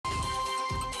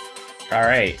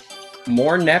Alright.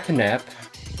 More Nep Nep.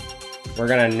 We're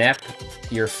gonna Nep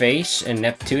your face in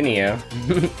Neptunia.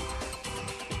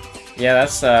 Yeah,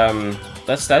 that's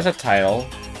a title,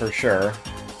 for sure.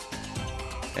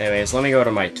 Anyways, let me go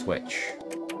to my Twitch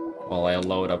while I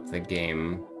load up the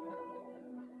game.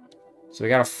 So we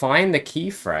gotta find the key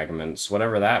fragments,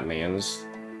 whatever that means.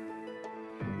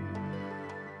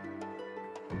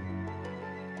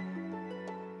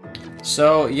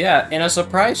 So, yeah, in a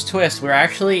surprise twist, we're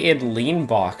actually in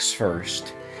Leanbox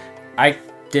first. I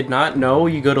did not know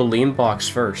you go to Leanbox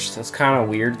first. That's kind of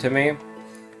weird to me.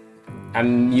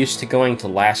 I'm used to going to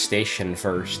Lastation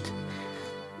first.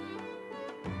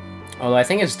 Although I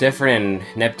think it's different in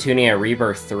Neptunia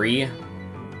Rebirth 3.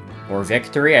 Or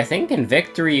Victory. I think in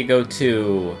Victory you go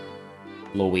to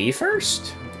Louis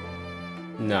first?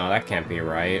 No, that can't be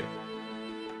right.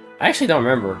 I actually don't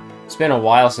remember. It's been a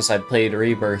while since I played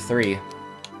Rebirth 3.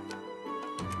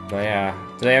 But yeah.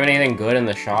 Do they have anything good in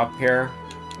the shop here?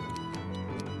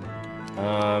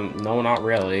 No, not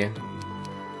really.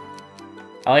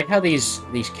 I like how these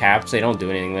caps, they don't do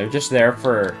anything. They're just there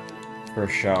for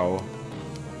show.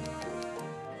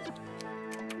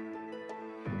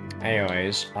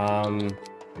 Anyways,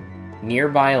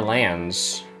 nearby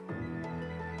lands.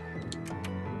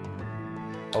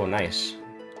 Oh, nice.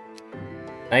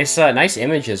 Nice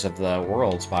images of the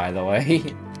worlds, by the way.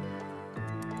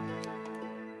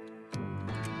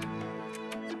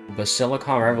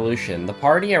 Basilicom Revolution. The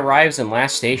party arrives in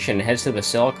Lastation and heads to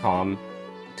Basilicom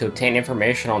to obtain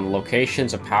information on the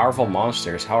locations of powerful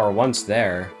monsters, however, once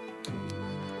there.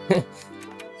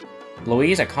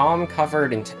 Louise, a calm land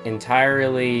covered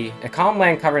entirely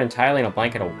in a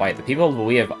blanket of white. The people of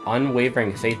Louise have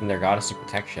unwavering faith in their goddess of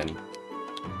protection.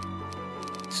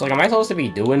 So, like, am I supposed to be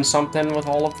doing something with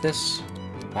all of this?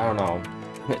 I don't know.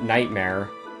 Nightmare.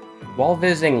 While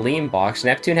visiting Leanbox,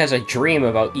 Neptune has a dream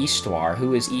about Histoire.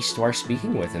 Who is Histoire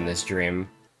speaking with in this dream?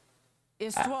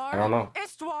 Histoire? I don't know.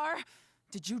 Histoire!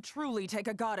 Did you truly take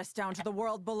a goddess down to the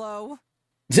world below?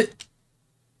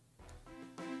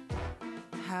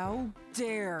 How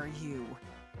dare you?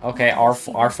 Okay,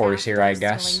 R4 is here, I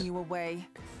guess. You away.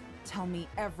 Tell me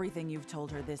everything you've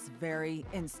told her this very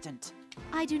instant.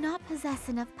 I do not possess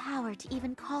enough power to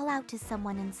even call out to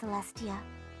someone in Celestia.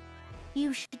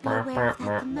 You should be aware of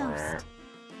that the most.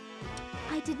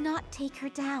 I did not take her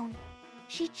down.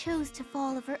 She chose to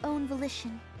fall of her own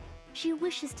volition. She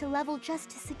wishes to level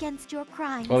justice against your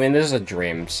crimes. Well, I mean, this is a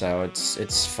dream, so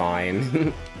it's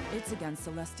fine. It's against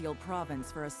Celestial Province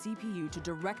for a CPU to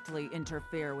directly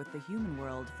interfere with the human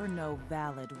world for no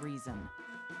valid reason.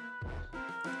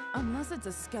 Unless it's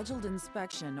a scheduled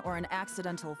inspection or an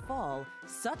accidental fall,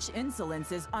 such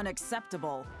insolence is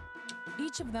unacceptable.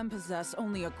 Each of them possess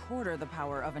only a quarter the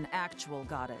power of an actual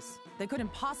goddess. They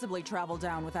couldn't possibly travel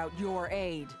down without your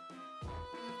aid.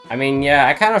 I mean, yeah,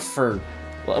 I kind of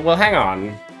Well, hang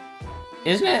on.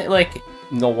 Isn't it, like,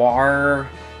 Noire,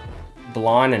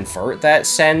 Blonde, and Fert that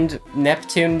send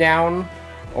Neptune down?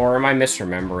 Or am I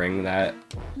misremembering that?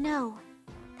 No,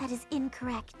 that is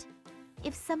incorrect.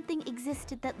 If something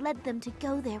existed that led them to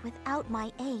go there without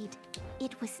my aid,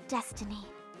 it was destiny.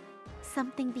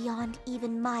 Something beyond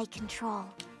even my control.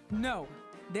 No,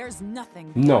 there's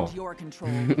nothing No. beyond your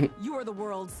control. You're the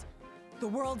world's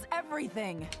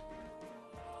everything.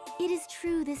 It is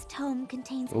true this tome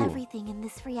contains Ooh, everything in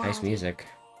this reality. nice music.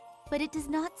 But it does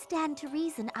not stand to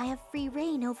reason I have free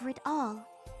reign over it all.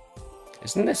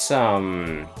 Isn't this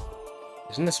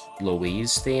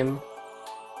Louise theme?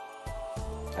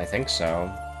 I think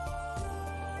so.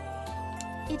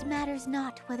 It matters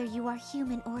not whether you are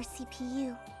human or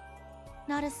CPU.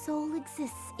 Not a soul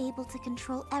exists able to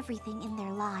control everything in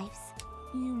their lives.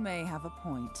 You may have a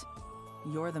point.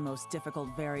 You're the most difficult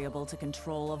variable to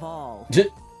control of all.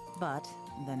 But,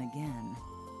 then again,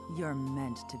 you're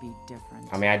meant to be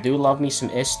different. I mean, I do love me some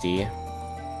Isti.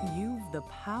 You've the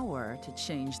power to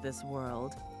change this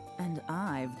world, and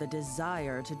I've the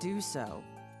desire to do so.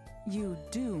 You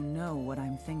do know what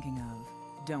I'm thinking of,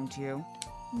 don't you?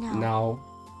 No. No.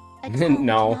 A tome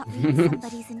No. cannot read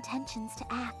somebody's intentions to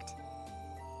act.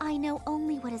 I know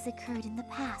only what has occurred in the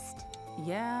past.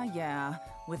 Yeah.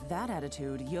 With that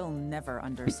attitude, you'll never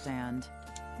understand.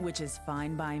 Which is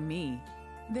fine by me.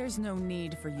 There's no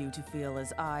need for you to feel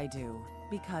as I do,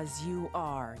 because you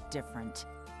are different.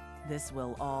 This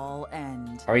will all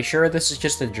end. Are we sure this is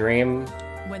just a dream?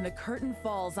 When the curtain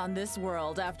falls on this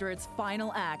world after its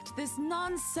final act, this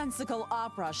nonsensical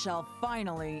opera shall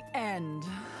finally end.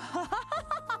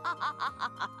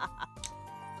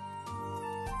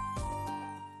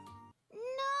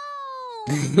 No!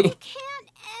 You can't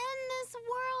end this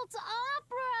world's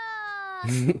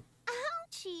opera!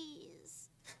 Ouchies!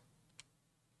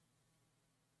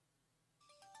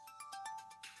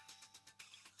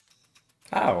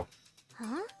 Oh.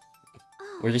 Huh?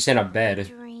 Oh, We're just in a bed.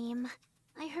 dream.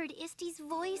 I heard Isty's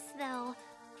voice, though.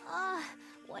 Ugh,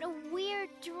 what a weird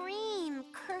dream.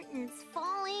 Curtains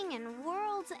falling and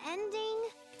worlds ending.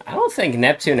 I don't think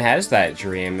Neptune has that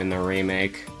dream in the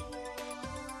remake.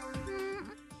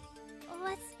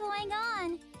 What's going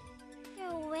on?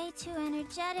 You're way too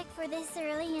energetic for this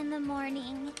early in the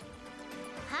morning.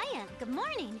 Hiya, good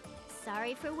morning.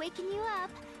 Sorry for waking you up.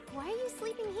 Why are you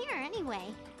sleeping here, anyway?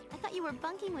 I thought you were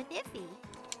bunking with Iffy.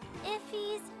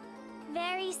 Iffy's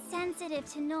very sensitive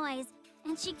to noise,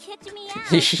 and she kicked me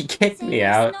out. She kicked me saying I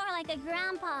out. snore like a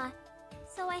grandpa,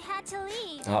 so I had to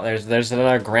leave. Oh, there's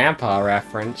another grandpa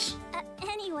reference.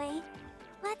 Anyway,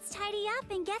 let's tidy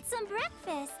up and get some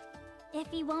breakfast.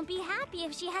 Iffy won't be happy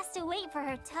if she has to wait for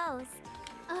her toast.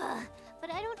 Ugh,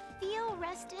 but I don't feel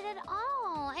rested at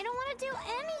all. I don't want to do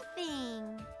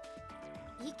anything.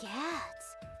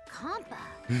 Egats,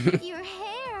 Compa, your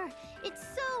hair, it's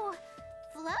so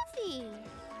fluffy.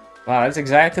 Wow, that's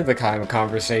exactly the kind of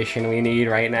conversation we need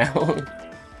right now.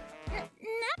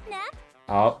 Nep,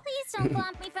 Oh, please don't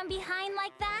bump me from behind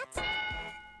like that.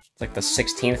 it's like the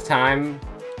 16th time.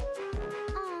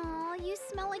 Aw, you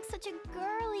smell like such a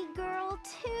girly girl,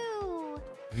 too.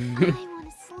 I want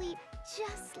to sleep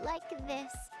just like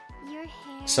this. Your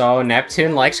hair. So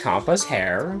Neptune likes Compa's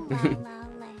hair. La La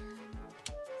Land.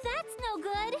 That's no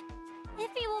good.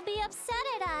 Iffy will be upset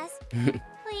at us.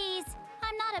 Please,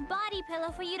 I'm not a body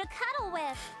pillow for you to cuddle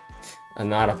with. And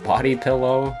not a body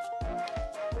pillow.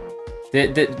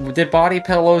 Did body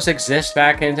pillows exist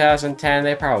back in 2010?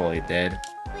 They probably did.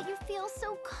 But you feel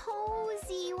so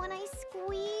cozy when I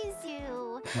squeeze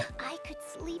you. I could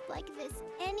sleep like this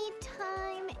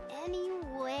anytime,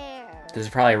 anywhere. This is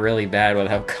probably really bad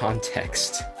without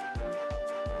context.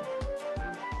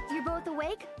 You're both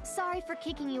awake? Sorry for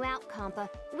kicking you out, Compa.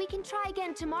 We can try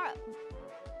again tomorrow.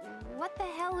 What the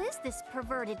hell is this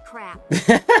perverted crap?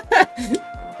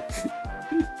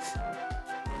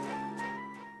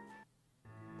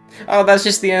 Oh, that's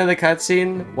just the end of the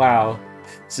cutscene? Wow.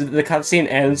 So the cutscene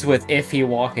ends with Iffy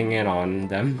walking in on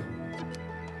them.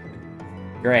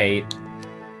 Great.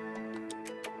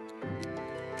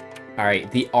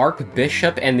 Alright, the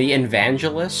Archbishop and the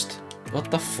Evangelist? What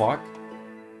the fuck?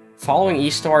 Following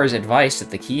Eastar's advice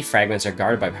that the key fragments are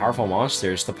guarded by powerful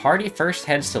monsters, the party first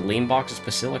heads to Leanbox's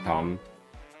Basilicom.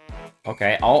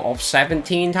 Okay, all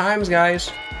 17 times,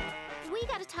 guys. We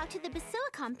gotta talk to the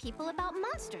Basilicom people about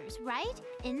monsters, right?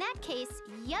 In that case,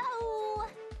 yo!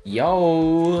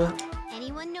 Yo!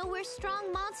 Anyone know where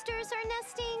strong monsters are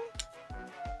nesting?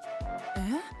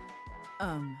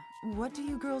 What do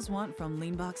you girls want from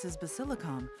Leanbox's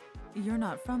Basilicom? You're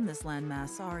not from this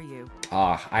landmass, are you?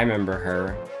 Ah, I remember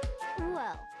her.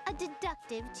 Whoa, a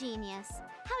deductive genius.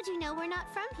 How'd you know we're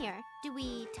not from here? Do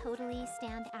we totally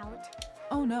stand out?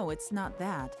 Oh no, it's not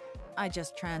that. I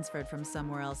just transferred from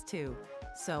somewhere else too,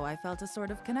 so I felt a sort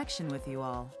of connection with you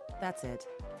all. That's it.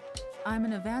 I'm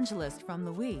an evangelist from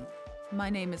the Wii. My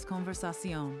name is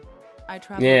Conversation. I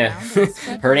travel Yeah, around and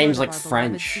spread her the name's word like of our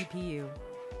French. beloved CPU.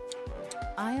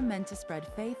 I am meant to spread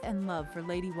faith and love for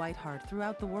Lady Whiteheart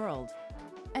throughout the world.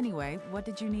 Anyway, what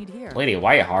did you need here? Lady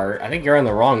Whiteheart, I think you're in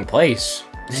the wrong place.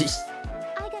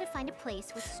 I gotta find a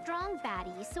place with strong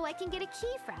baddies so I can get a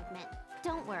key fragment.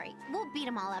 Don't worry, we'll beat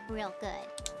them all up real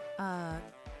good.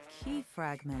 Key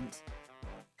fragment.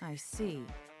 I see.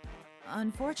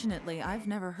 Unfortunately, I've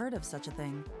never heard of such a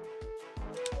thing.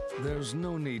 There's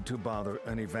no need to bother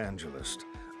an evangelist.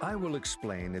 I will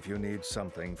explain if you need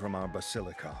something from our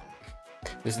Basilicom.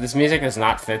 This music does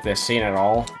not fit this scene at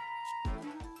all.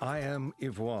 I am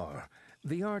Ivoire,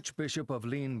 the Archbishop of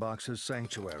Leanbox's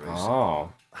sanctuaries.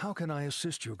 Oh. How can I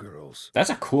assist you girls? That's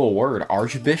a cool word,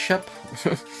 Archbishop.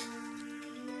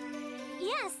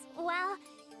 Yes, well,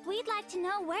 we'd like to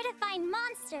know where to find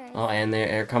monsters. Oh, and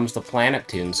there comes the Planet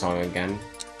Tune song again.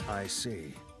 I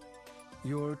see.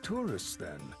 You're tourists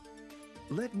then.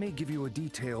 Let me give you a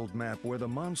detailed map where the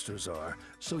monsters are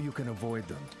so you can avoid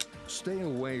them. Stay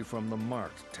away from the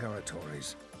marked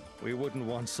territories. We wouldn't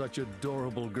want such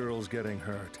adorable girls getting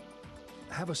hurt.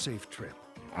 Have a safe trip.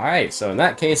 Alright, so in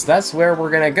that case, that's where we're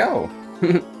gonna go.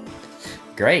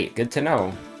 Great, good to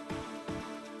know.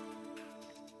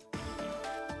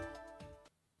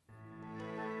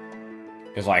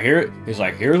 He's like, here's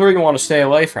where you want to stay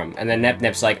away from. And then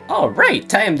Nep's like, oh, right,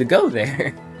 time to go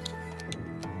there.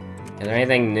 Is there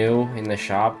anything new in the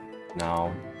shop?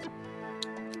 No.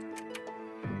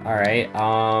 Alright,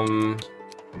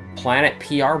 Planet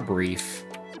PR Brief.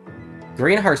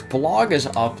 Greenheart's blog is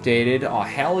updated. Oh,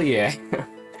 hell yeah.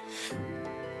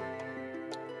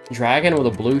 Dragon with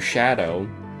a blue shadow.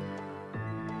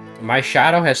 My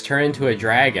shadow has turned into a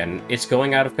dragon. It's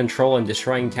going out of control and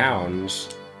destroying towns.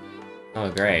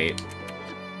 Oh, great.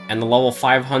 And the level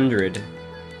 500.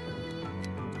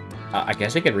 I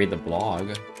guess we could read the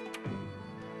blog.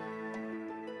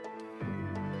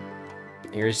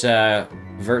 Here's,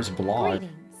 Vert's blog.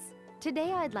 Greetings.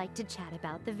 Today I'd like to chat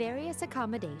about the various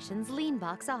accommodations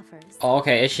Leanbox offers. Oh,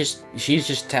 okay, it's just... She's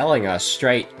just telling us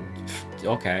straight...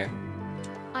 Okay.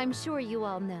 I'm sure you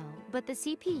all know, but the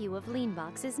CPU of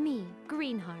Leanbox is me,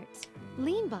 Greenheart.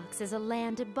 Leanbox is a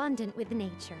land abundant with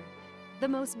nature, the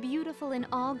most beautiful in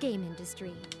all game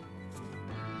industry.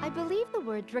 I believe the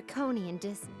word draconian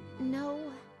no,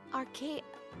 archaic...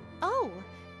 Oh!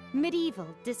 Medieval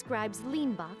describes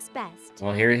Leanbox best.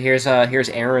 Well, here's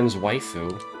Aaron's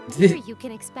waifu. Here you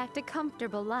can expect a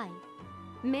comfortable life.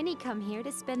 Many come here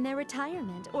to spend their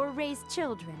retirement or raise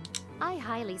children. I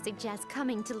highly suggest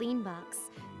coming to Leanbox,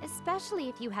 especially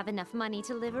if you have enough money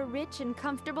to live a rich and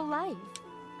comfortable life.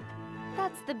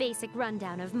 That's the basic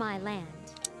rundown of my land.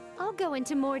 I'll go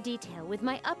into more detail with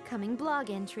my upcoming blog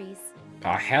entries.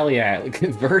 Oh, hell yeah, look at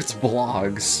Vert's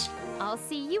blogs. I'll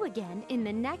see you again in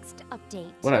the next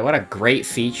update. What a great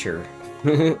feature.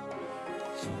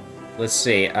 Let's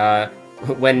see,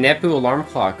 when Nepu alarm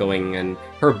clock going and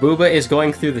her booba is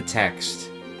going through the text.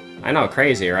 I know,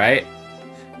 crazy, right?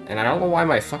 And I don't know why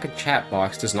my fucking chat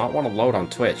box does not want to load on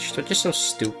Twitch. Twitch is so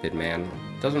stupid, man.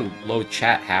 It doesn't load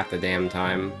chat half the damn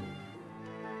time.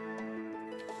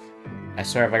 I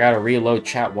swear, if I gotta reload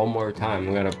chat one more time,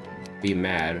 I'm gonna be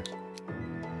mad.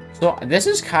 So, this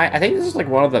is I think this is like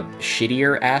one of the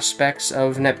shittier aspects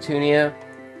of Neptunia,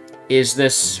 is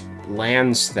this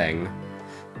lands thing.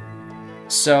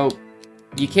 So,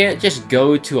 you can't just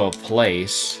go to a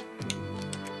place,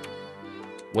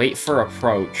 wait for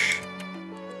approach.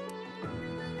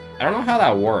 I don't know how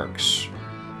that works.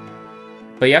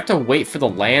 But you have to wait for the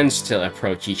lands to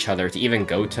approach each other to even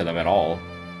go to them at all.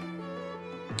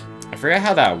 I forget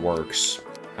how that works.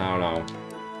 I don't know.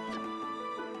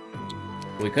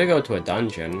 We could go to a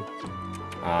dungeon.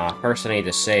 First I need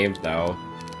to save, though.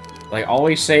 Like,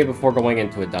 always save before going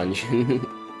into a dungeon.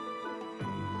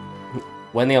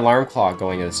 When the alarm clock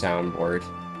going to the soundboard.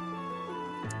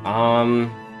 I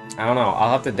don't know.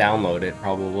 I'll have to download it,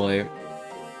 probably.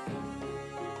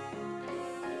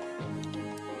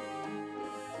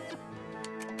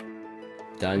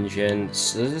 Dungeon.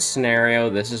 So this is a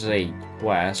scenario. This is a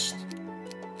quest.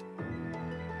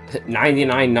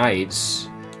 99 nights.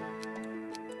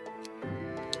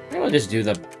 I think I'll just do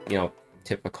the, you know,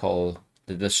 typical,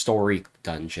 the story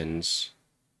dungeons.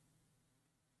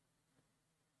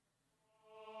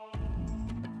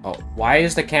 Oh, why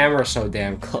is the camera so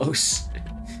damn close?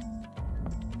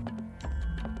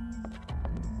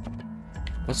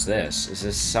 What's this? Is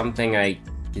this something I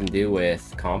can do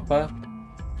with Compa?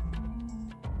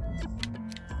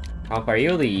 Compa, are you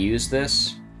able to use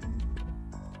this?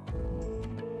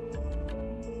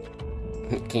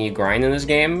 Can you grind in this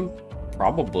game?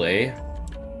 Probably.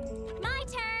 My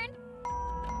turn.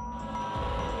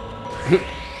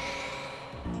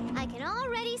 I can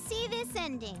already see this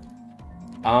ending.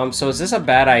 So is this a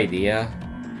bad idea?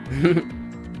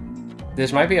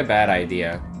 This might be a bad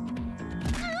idea.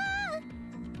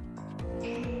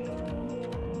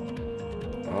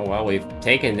 Oh well, we've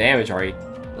taken damage already.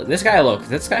 This guy looks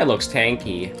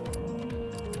tanky.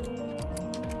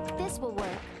 This will work.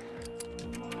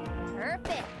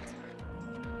 Perfect.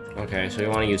 Okay, so we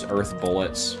want to use earth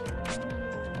bullets.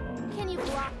 Can you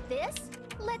block this?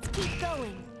 Let's keep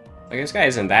going. Like, this guy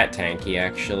isn't that tanky,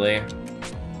 actually.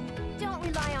 Don't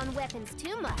rely on weapons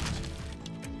too much.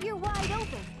 You're wide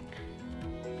open.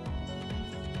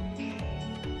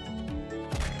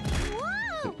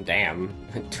 Whoa! Damn.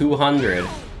 200.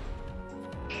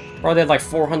 Bro, they had like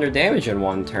 400 damage in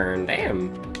one turn.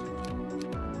 Damn.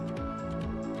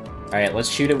 Alright, let's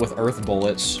shoot it with earth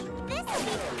bullets. This will be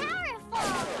powerful.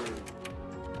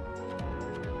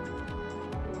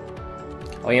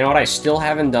 Oh, you know what I still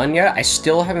haven't done yet? I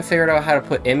still haven't figured out how to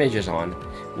put images on.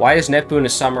 Why is Nepu in a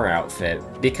summer outfit?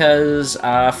 Because,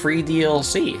 free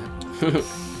DLC.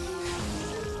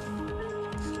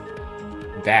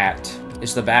 Bat.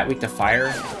 Is the bat weak to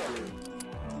fire?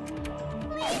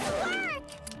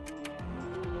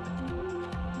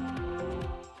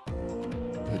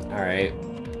 Alright.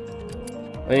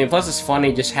 I mean, plus it's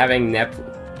funny just having Nep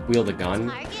wield a gun.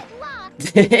 Target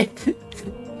locked. Give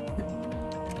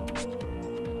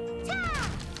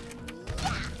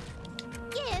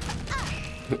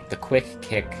up. The quick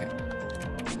kick.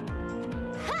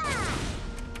 Ha!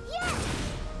 Yes.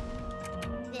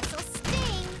 This'll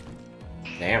sting.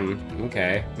 Damn,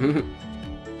 okay.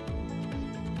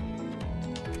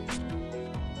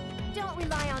 Don't rely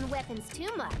rely on weapons too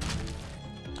much.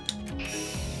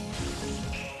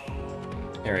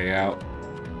 There we go.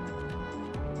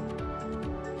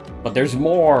 But there's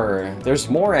more! There's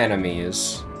more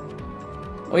enemies!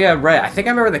 Oh yeah, right, I think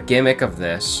I remember the gimmick of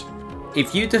this.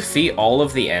 If you defeat all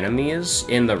of the enemies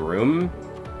in the room,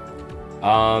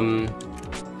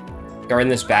 or in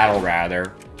this battle,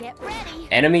 rather, Get ready.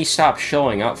 enemies stop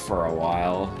showing up for a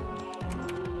while.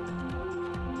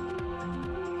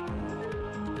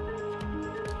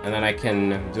 And then I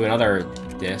can do another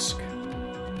disc.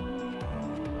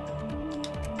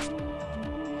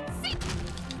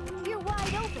 You're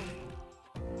wide open.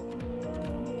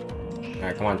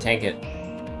 Alright, come on, tank it.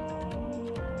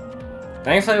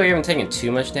 Thankfully, we haven't taken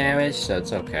too much damage, so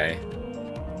it's okay.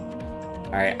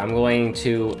 Alright, I'm going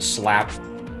to slap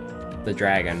the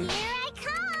dragon. Here I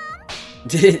come!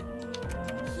 Did Here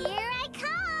I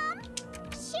come!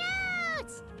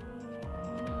 Shoot!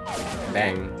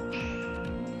 Bang.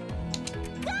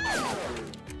 Go!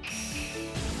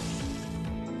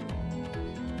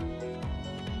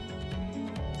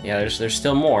 Yeah, there's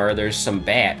still more. There's some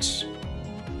bats.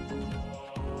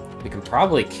 We can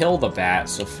probably kill the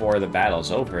bats before the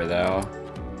battle's over, though.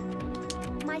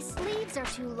 My sleeves are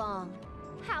too long.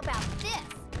 How about this?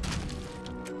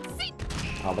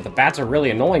 Oh, but the bats are really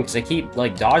annoying because they keep,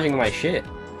 like, dodging my shit.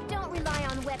 Don't rely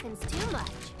on weapons too much.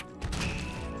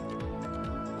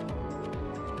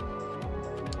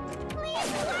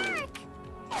 Please work!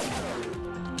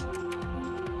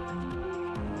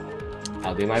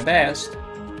 I'll do my best.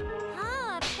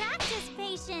 Ah, practice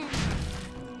patient.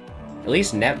 At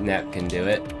least Nep can do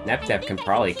it. Nep can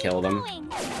probably kill them.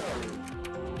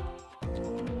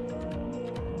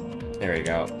 There we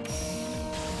go.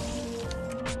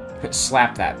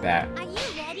 Slap that bat. Are you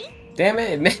ready? Damn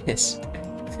it, it missed.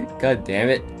 God damn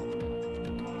it.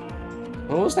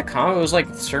 What was the combo? It was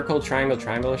like circle, triangle,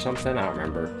 triangle or something? I don't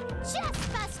remember.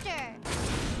 Chest buster!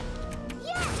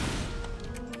 Yeah!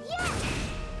 Yeah!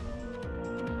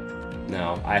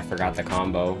 No, I forgot the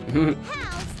combo.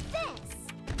 How's this?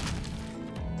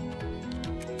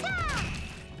 Ta!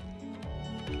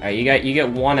 Alright, you get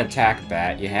one attack,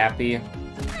 bat. You happy? I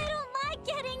don't like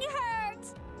getting hurt!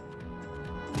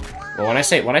 But when I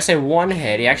say one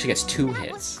hit, he actually gets two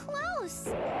That was hits. close!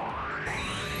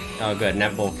 Oh good,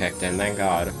 netball kicked in, thank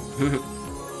god.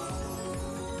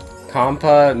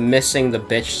 Compa missing the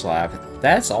bitch slap.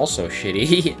 That's also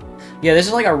shitty. Yeah, this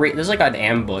is like an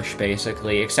ambush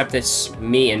basically, except it's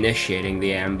me initiating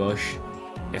the ambush,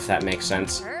 if that makes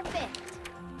sense. Perfect.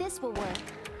 This will work.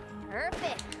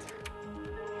 Perfect.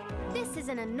 This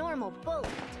isn't a normal bullet.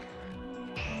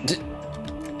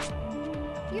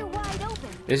 You're wide open.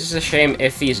 This is a shame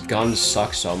Iffy's guns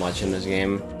suck so much in this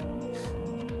game.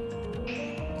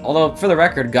 Although, for the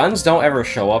record, guns don't ever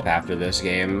show up after this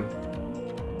game.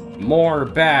 More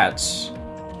bats!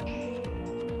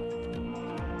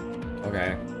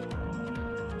 Okay.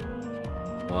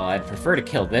 Well, I'd prefer to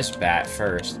kill this bat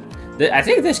first. I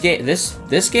think this game,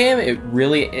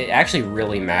 it actually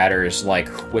really matters, like,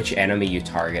 which enemy you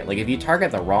target. Like, if you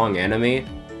target the wrong enemy,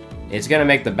 it's gonna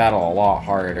make the battle a lot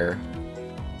harder.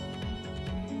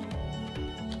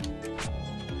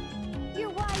 You're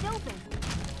wide open.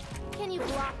 Can you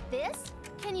block this?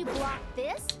 Can you block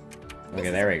this? Okay,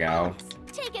 there we go.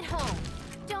 Take it home.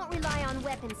 Don't rely on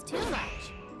weapons too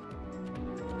much.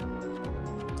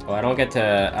 Oh, I don't get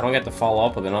to follow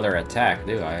up with another attack,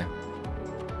 do I?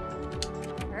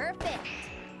 Perfect.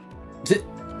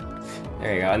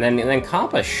 There you go. And then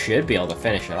Compa should be able to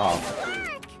finish it off.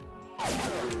 Work!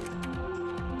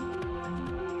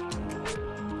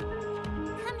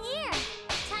 Come here!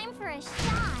 Time for a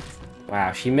shot!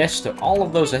 Wow, she missed all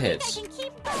of those I hits. can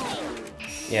keep going!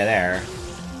 Yeah, there.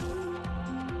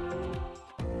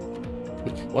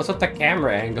 What's with the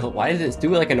camera angle? Why does it do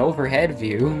like an overhead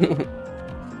view?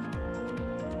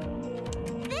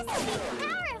 This will be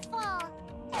powerful!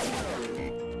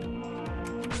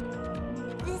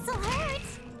 This'll hurt!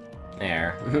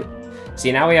 There.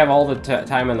 See, now we have all the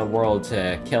time in the world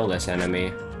to kill this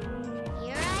enemy.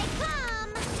 Here I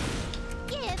come!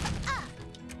 Give up!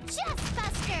 Chest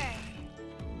buster!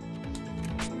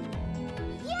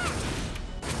 Yeah!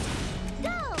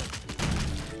 Go!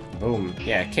 Boom.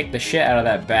 Yeah, kick the shit out of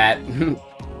that bat.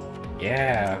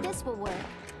 Yeah. This will work.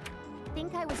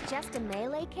 Think I was just a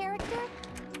melee character?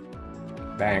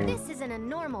 Bang. This isn't a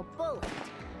normal bullet.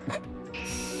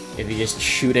 If you're just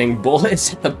shooting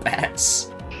bullets at the bats.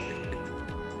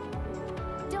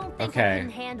 Don't think Okay. I can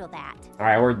handle that.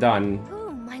 Alright, we're done.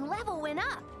 Ooh, my level went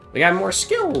up. We got more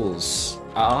skills!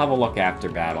 I'll have a look after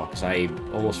battle, because I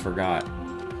almost forgot.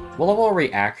 What level are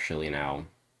we actually now?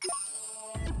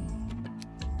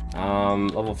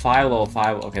 Level 5, level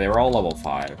 5. Okay, they were all level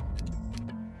 5.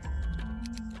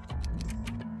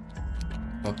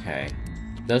 Okay.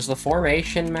 Does the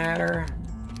formation matter?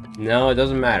 No, it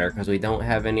doesn't matter, because we don't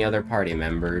have any other party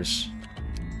members.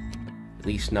 At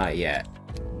least not yet.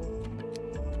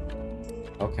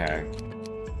 Okay.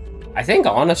 I think,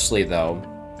 honestly, though,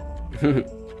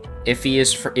 Iffy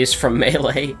is from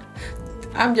Melee.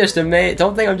 I'm just a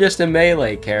don't think I'm just a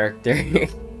Melee character.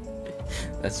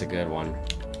 That's a good one.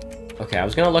 Okay, I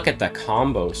was gonna look at the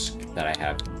combos that I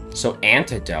have. So,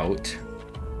 Antidote.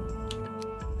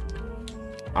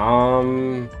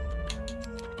 I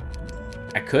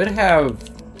could have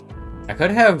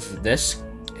this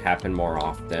happen more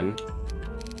often.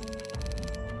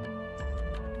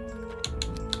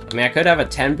 I mean, I could have a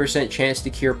 10% chance to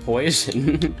cure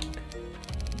poison.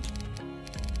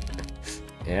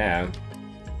 Yeah.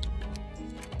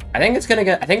 I think this game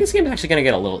is actually gonna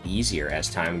get a little easier as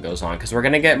time goes on, because we're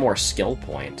gonna get more skill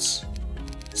points.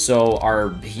 So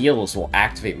our heals will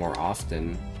activate more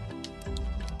often.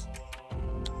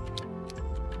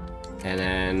 And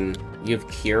then you have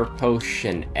Cure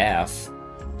Potion F.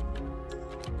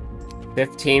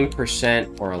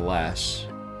 15% or less.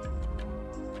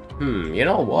 You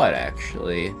know what,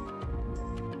 actually?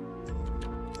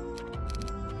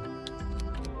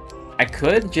 I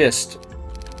could just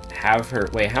have her...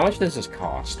 Wait, how much does this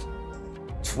cost?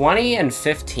 20 and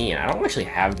 15. I don't actually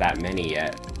have that many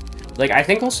yet. Like, I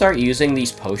think I'll start using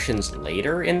these potions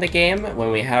later in the game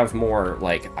when we have more,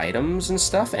 like, items and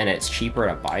stuff, and it's cheaper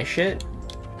to buy shit.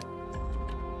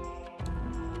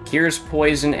 Cures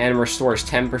poison and restores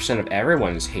 10% of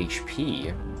everyone's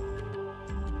HP.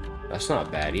 That's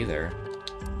not bad either.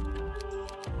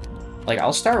 Like,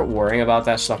 I'll start worrying about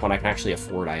that stuff when I can actually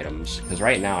afford items, because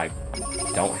right now I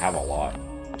don't have a lot.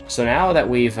 So now that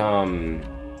we've done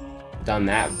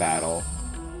that battle,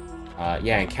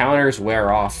 yeah, encounters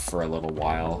wear off for a little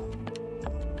while.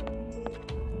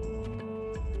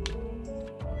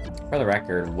 For the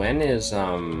record, when is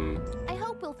I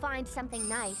hope we'll find something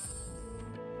nice.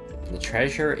 The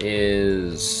treasure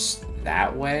is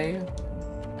that way?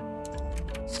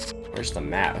 Where's the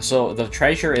map? So the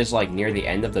treasure is like near the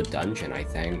end of the dungeon, I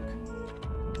think.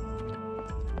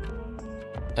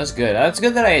 That's good. That's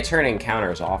good that I turn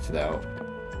encounters off, though.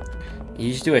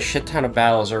 You just do a shit ton of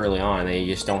battles early on, and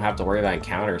you just don't have to worry about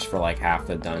encounters for like half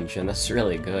the dungeon. That's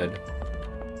really good.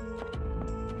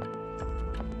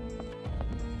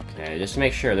 Okay, just to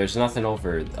make sure there's nothing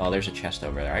over... Oh, there's a chest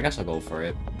over there. I guess I'll go for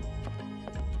it.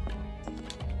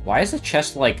 Why is the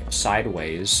chest, like,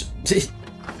 sideways?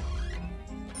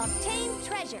 Obtain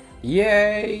treasure.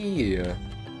 Yay!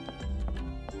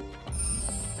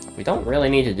 We don't really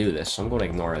need to do this, so I'm going to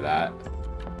ignore that.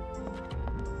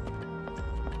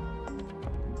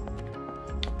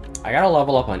 I gotta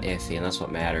level up on Iffy, and that's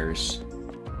what matters.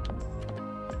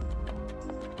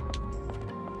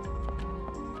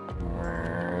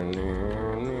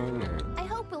 I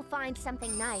hope we'll find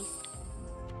something nice.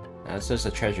 It says the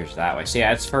treasure's that way. See,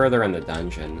 yeah, it's further in the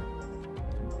dungeon.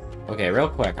 Okay, real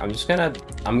quick, I'm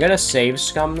gonna save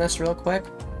scum this real quick,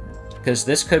 because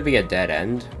this could be a dead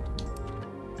end.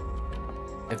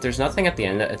 If there's nothing at the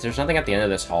end, of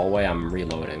this hallway, I'm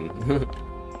reloading.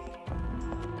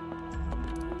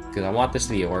 Because I want this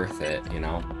to be worth it, you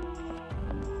know?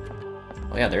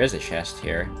 Oh yeah, there is a chest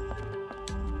here.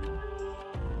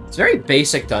 It's very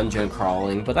basic dungeon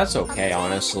crawling, but that's okay,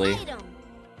 honestly.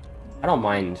 I don't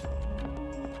mind.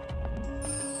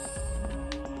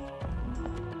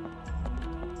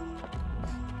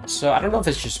 So, I don't know if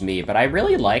it's just me, but I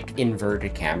really like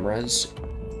inverted cameras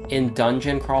in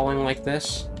dungeon crawling like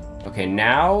this. Okay,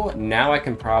 now I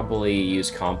can probably use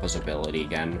composability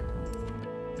again.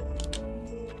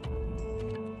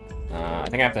 I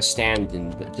think I have to stand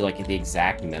in like the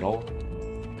exact middle.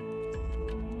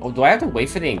 Oh, do I have to wait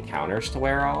for the encounters to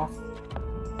wear off?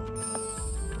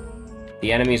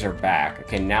 The enemies are back.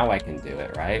 Okay, now I can do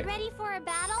it, right? Ready for a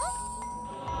battle?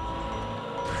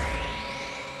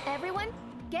 Everyone,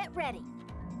 get ready.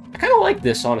 I kind of like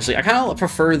this, honestly. I kind of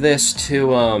prefer this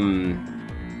to,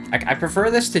 I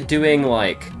prefer this to doing,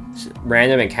 like,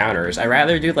 random encounters. I'd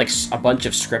rather do, like, a bunch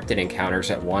of scripted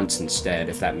encounters at once instead,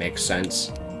 if that makes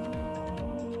sense.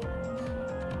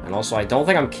 And also, I don't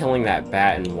think I'm killing that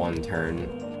bat in one turn.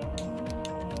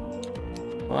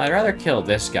 Well, I'd rather kill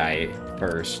this guy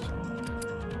first.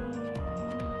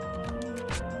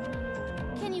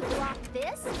 Can you block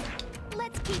this?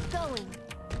 Let's keep going.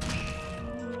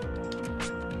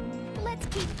 Let's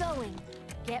keep going.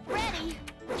 Get ready.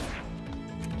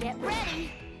 Get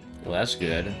ready. Well, that's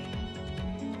good.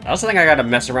 I also think I gotta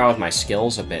mess around with my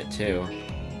skills a bit, too.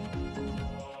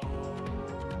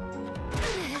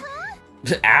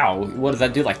 Ow! What does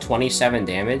that do? Like 27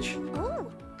 damage?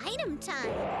 Ooh, item time.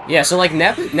 Yeah, so like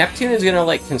Neptune is gonna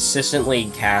like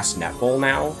consistently cast Netball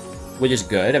now, which is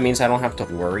good. It means I don't have to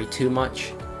worry too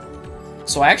much.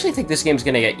 So I actually think this game's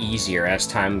gonna get easier as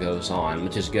time goes on,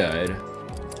 which is good.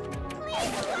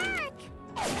 Please work.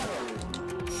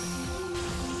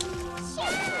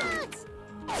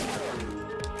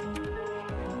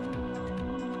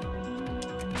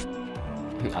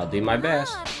 Shoot! I'll do my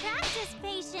best. Ah, practice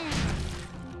patient.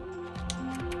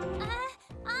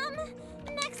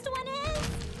 Next one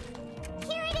is...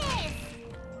 Here it is!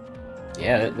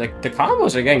 Yeah, the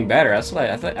combos are getting better. That's what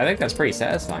I think that's pretty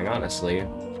satisfying, honestly. No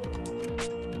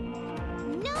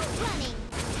running!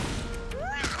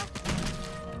 Rah!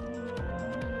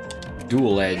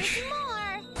 Dual edge. There's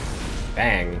more!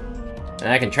 Bang. And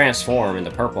I can transform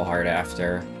into Purple Heart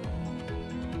after.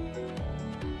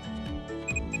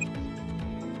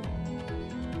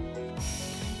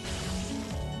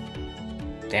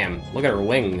 Damn, look at her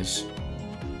wings.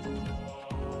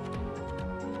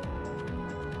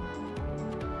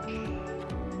 The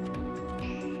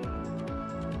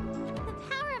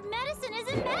power of medicine is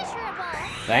immeasurable!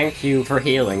 Thank you for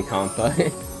healing, Compa.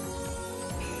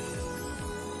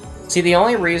 See, the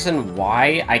only reason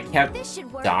why I kept This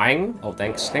should work. dying... Oh,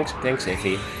 thanks,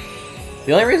 Iffy.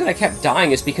 The only reason I kept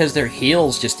dying is because their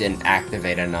heals just didn't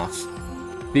activate enough.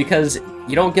 Because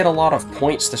you don't get a lot of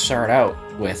points to start out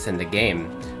with in the game.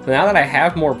 But now that I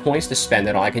have more points to spend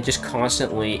it on, I can just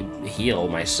constantly heal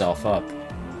myself up.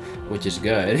 Which is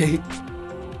good.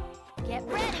 Get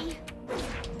ready!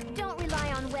 Don't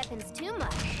rely on weapons too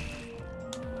much.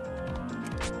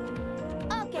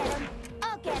 I'll get him!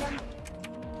 I'll get him!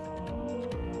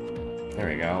 There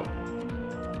we go.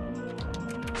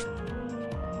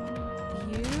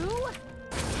 You?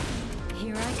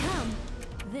 Here I come.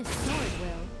 This sword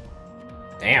will.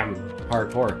 Damn,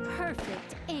 hardcore.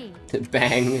 Perfect aim.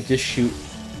 Bang, just shoot.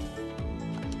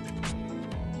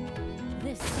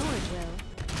 This sword will.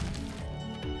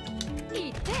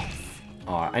 Eat this.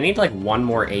 Aw, I need like one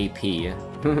more AP.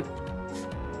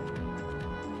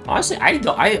 Honestly,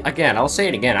 I'll say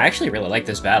it again, I actually really like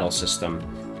this battle system.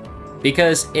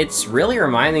 Because it's really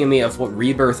reminding me of what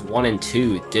Rebirth 1 and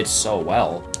 2 did so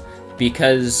well.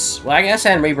 Because, well, I guess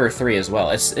and Rebirth 3 as well.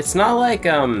 It's not like,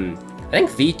 I think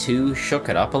V2 shook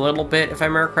it up a little bit, if I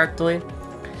remember correctly.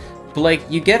 But, like,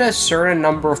 you get a certain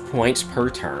number of points per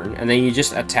turn, and then you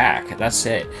just attack. That's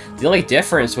it. The only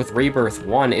difference with Rebirth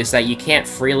 1 is that you can't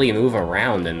freely move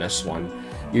around in this one.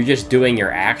 You're just doing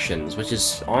your actions, which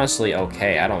is honestly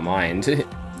okay. I don't mind.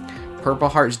 Purple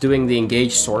Heart's doing the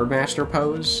engaged Swordmaster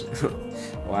pose.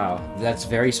 Wow, that's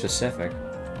very specific.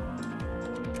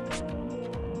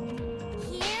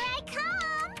 Here I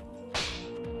come!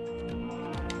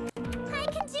 I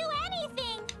can do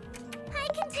anything! I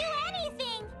can do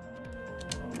anything!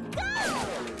 Go!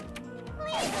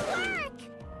 Please work!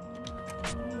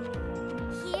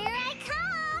 Here I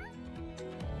come!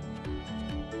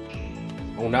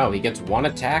 Oh no, he gets one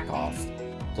attack off.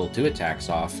 Till 2 attacks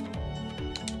off.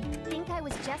 Think I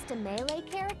was just a melee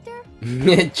character?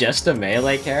 Just a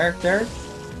melee character?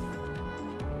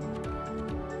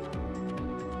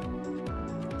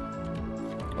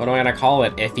 What am I gonna call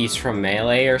it? If he's from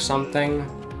Melee or something?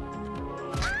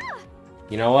 Ah!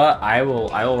 You know what? I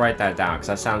will write that down, because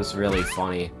that sounds really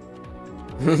funny.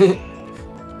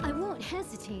 I won't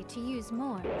hesitate to use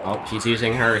more. Oh, she's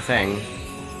using her thing.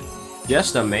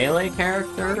 Just a Melee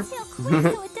character? Gotta feel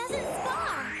quick so it doesn't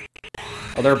scar!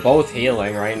 Oh, they're both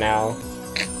healing right now.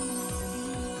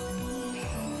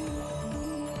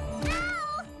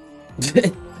 Ow!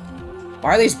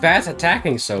 Why are these bats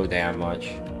attacking so damn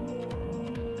much?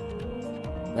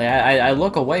 Like, I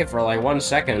look away for like 1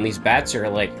 second and these bats are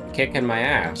like kicking my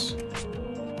ass.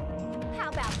 How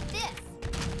about this?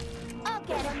 I'll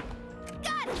get him.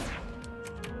 Got it!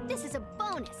 This is a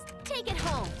bonus. Take it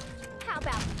home. How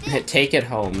about this? Take it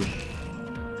home.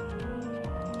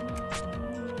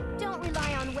 Don't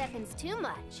rely on weapons too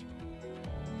much.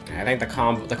 I think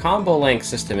the combo link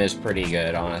system is pretty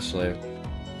good, honestly.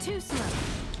 Too slow.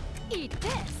 Eat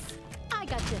this. I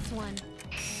got this one.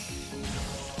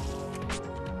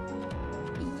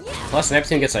 Yeah. Plus,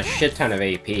 Neptune gets a shit ton of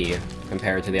AP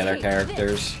compared to the other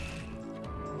characters.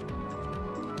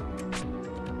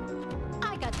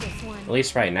 I got this one. At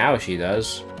least right now she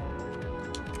does.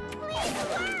 Please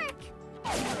work!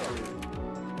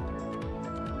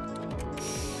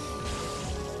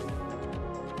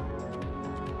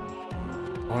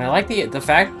 And I like the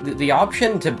fact that the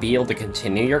option to be able to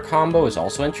continue your combo is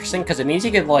also interesting, because it means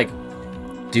you could, like,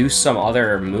 do some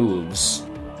other moves.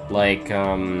 Like,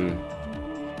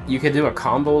 you could do a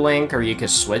combo link, or you could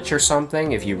switch or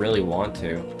something if you really want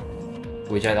to.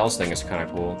 Which I also think is kind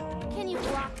of cool. Can you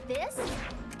block this?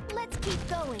 Let's keep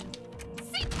going.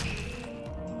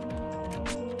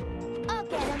 I'll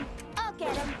get him. I'll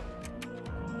get him.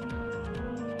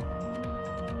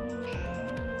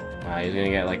 He's gonna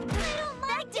get like...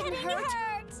 That didn't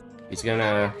hurt. He's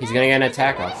gonna get an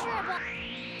attack off.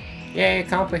 Yay,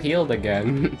 Compa healed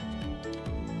again.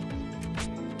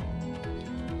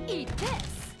 Eat this.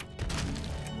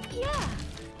 Yeah,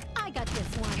 I got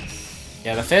this one.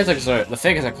 Yeah, the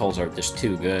physicals are just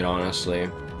too good, honestly.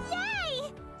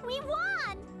 Yay! We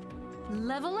won!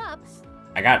 Level up.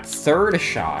 I got third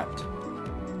shot.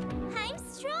 I'm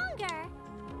stronger.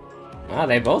 Ah,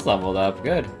 they both leveled up.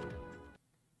 Good.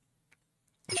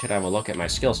 I should have a look at my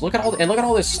skills. Look at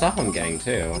all this stuff I'm getting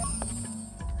too.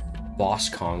 Boss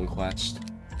conquest.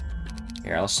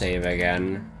 Here, I'll save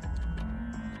again.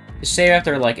 Just save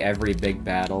after like every big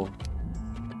battle.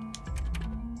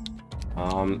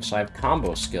 So I have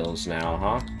combo skills now,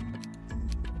 huh?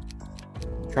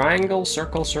 Triangle,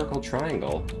 circle, circle,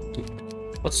 triangle.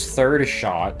 What's third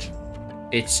shot?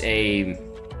 It's a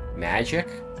magic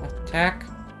attack?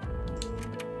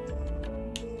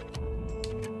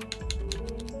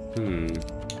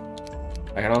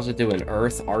 I can also do an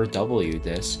Earth RW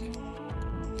disc.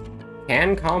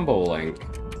 Can combo link.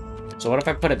 So what if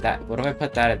I put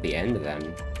that at the end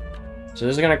then? So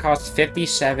this is gonna cost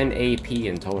 57 AP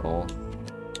in total.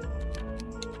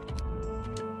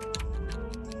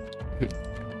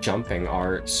 Jumping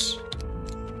arts.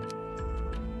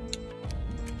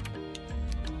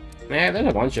 Man, there's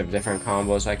a bunch of different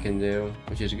combos I can do,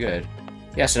 which is good.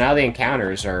 Yeah, so now the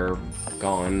encounters are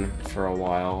gone for a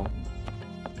while.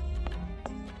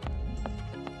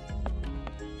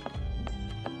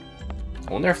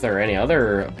 I wonder if there are any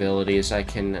other abilities I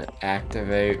can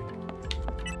activate.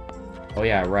 Oh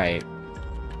yeah, right.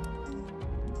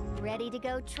 Ready to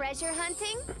go treasure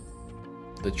hunting?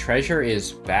 The treasure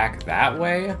is back that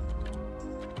way?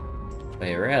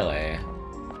 Wait, really?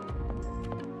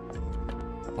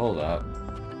 Hold up.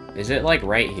 Is it like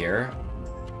right here?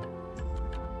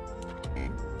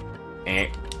 Eh.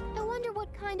 I wonder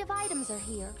what kind of items are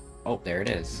here. Oh, there it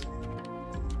is.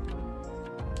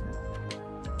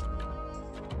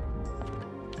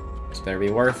 This better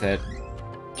be worth it.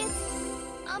 It's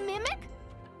a mimic?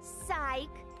 Psych.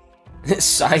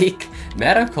 Psych!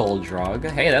 Medical drug?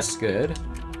 Hey, that's good.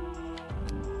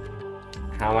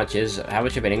 How much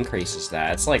of an increase is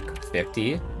that? It's like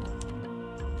 50.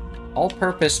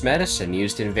 All-purpose medicine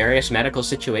used in various medical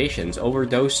situations.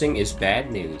 Overdosing is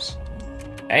bad news.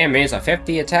 Hey, it means a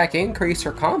 50 attack increase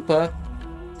for Compa.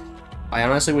 I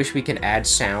honestly wish we could add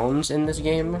sounds in this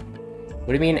game. What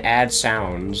do you mean, add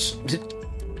sounds?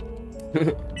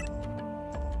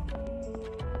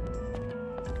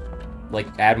 Like,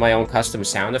 add my own custom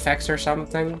sound effects or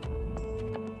something?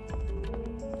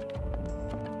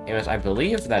 Anyways, I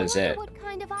believe that is it. What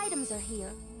kind of items are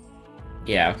here?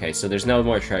 Yeah, okay, so there's no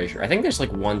more treasure. I think there's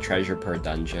like one treasure per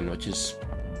dungeon, which is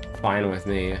fine with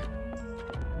me.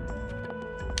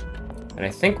 And I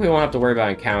think we won't have to worry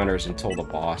about encounters until the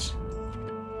boss.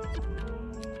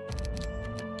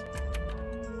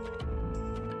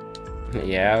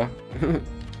 Yeah.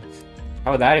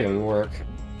 How would that even work?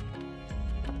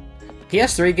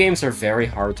 PS3 games are very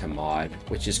hard to mod,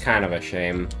 which is kind of a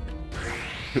shame.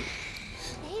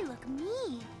 They look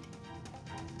mean.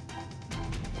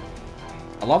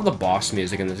 I love the boss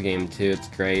music in this game too, it's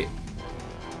great.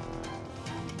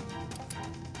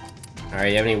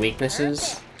 Alright, you have any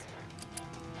weaknesses?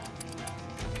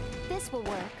 This will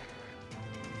work.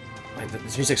 Like,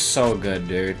 this music's so good,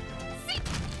 dude.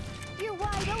 You're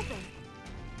wide open.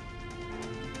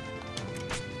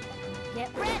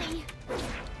 Get ready.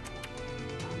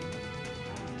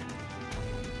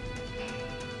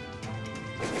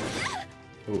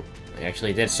 Ooh, I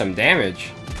actually did some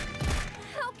damage.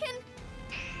 How can...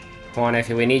 Come on,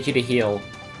 Iffy, we need you to heal.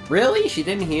 Really? She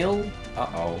didn't heal?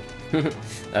 Uh-oh.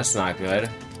 That's not good.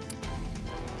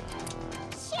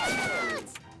 Shoot!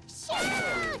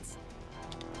 Shoot!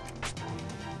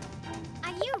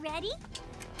 Are you ready?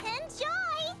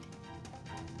 Enjoy!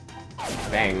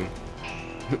 Bang.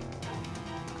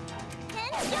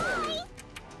 Enjoy!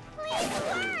 Please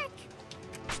work!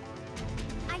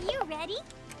 Are you ready?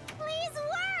 Please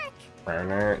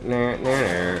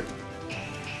work!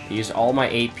 Use all my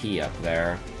AP up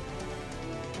there.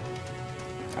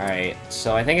 Alright,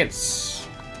 so I think it's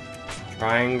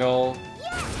triangle.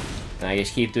 Yeah. And I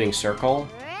just keep doing circle.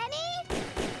 Ready?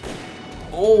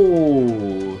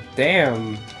 Oh,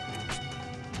 damn.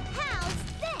 How's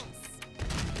this?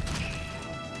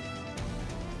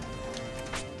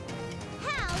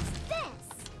 How's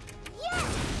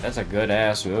That's a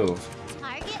good-ass move.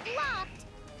 Target locked.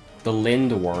 The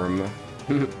Lindworm.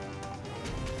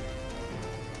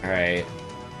 Alright.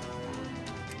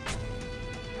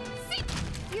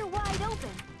 You're wide open.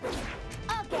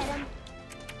 I'll get him.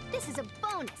 This is a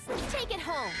bonus. Take it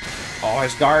home. Oh,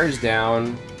 his guard's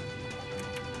down.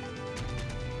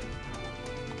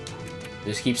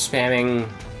 Just keep spamming.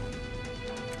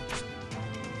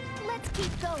 Let's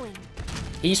keep going.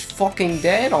 He's fucking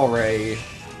dead already.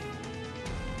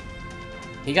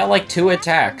 He got like 2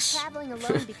 attacks. I'm traveling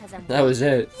alone because I'm That was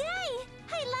it. Yay!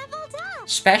 I leveled up.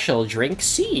 Special drink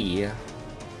C.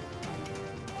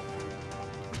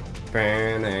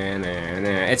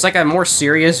 It's like a more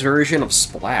serious version of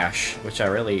Splash, which I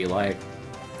really like.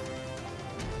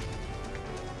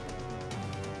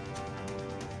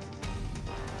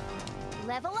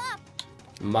 Level up.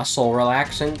 Muscle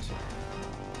relaxant.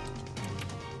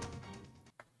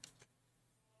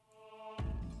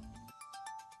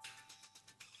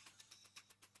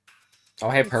 Oh,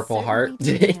 hey, It's Purple Heart.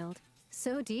 certainly detailed.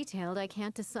 So detailed, I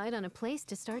can't decide on a place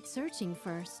to start searching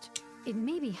first. It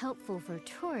may be helpful for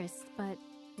tourists, but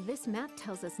this map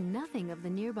tells us nothing of the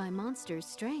nearby monster's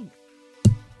strength.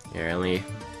 Here, let me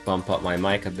bump up my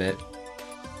mic a bit.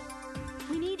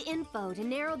 We need info to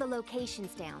narrow the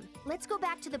locations down. Let's go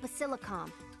back to the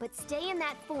Basilicom, but stay in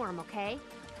that form, okay?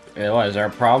 What, is there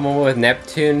a problem with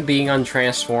Neptune being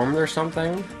untransformed or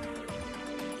something?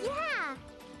 Yeah!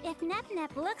 If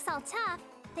Nep looks all tough,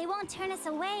 they won't turn us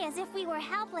away as if we were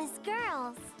helpless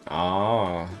girls.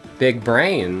 Oh, big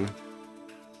brain.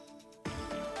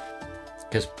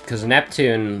 Because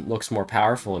Neptune looks more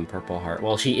powerful in Purple Heart.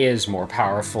 Well, she is more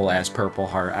powerful as Purple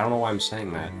Heart. I don't know why I'm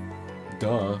saying that.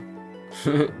 Duh.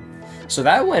 So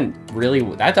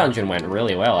that dungeon went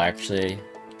really well, actually.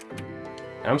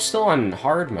 And I'm still on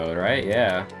hard mode, right?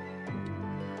 Yeah.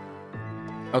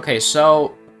 Okay,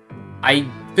 so I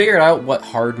figured out what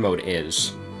hard mode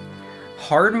is.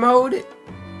 Hard mode,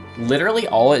 literally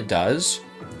all it does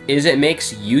is it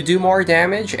makes you do more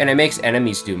damage and it makes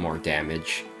enemies do more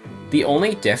damage. The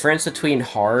only difference between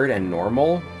hard and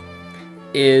normal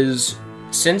is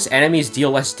since enemies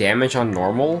deal less damage on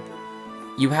normal,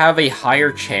 you have a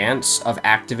higher chance of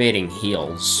activating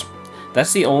heals.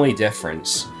 That's the only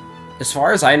difference. As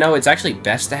far as I know, it's actually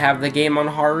best to have the game on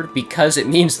hard because it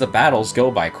means the battles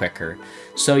go by quicker.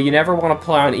 So you never want to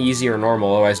play on easy or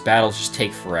normal, otherwise battles just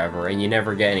take forever and you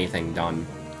never get anything done.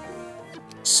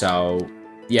 So,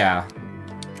 yeah.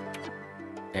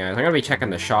 And I'm gonna be checking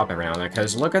the shop every now and then,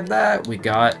 because look at that, we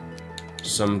got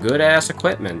some good-ass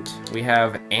equipment. We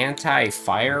have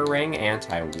anti-fire ring,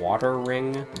 anti-water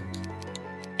ring,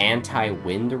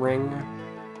 anti-wind ring.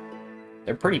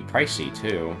 They're pretty pricey,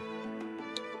 too.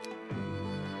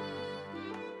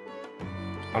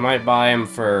 I might buy them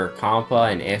for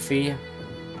Compa and Iffy.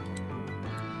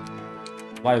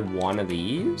 Buy one of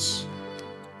these?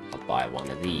 I'll buy one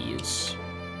of these.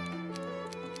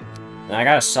 And I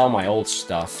gotta sell my old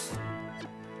stuff.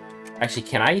 Actually,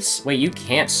 can I? Wait, you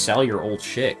can't sell your old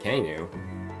shit, can you?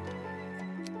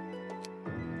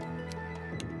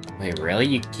 Wait,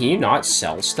 really? Can you not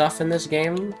sell stuff in this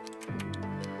game?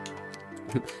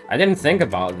 I didn't think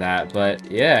about that,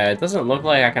 but yeah, it doesn't look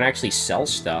like I can actually sell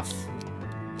stuff.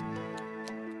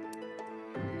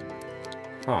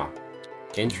 Huh.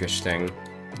 Interesting.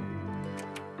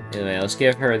 Anyway, let's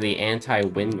give her the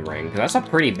anti-wind ring, because that's a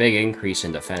pretty big increase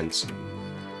in defense.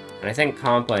 And I think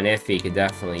Compa and Iffy could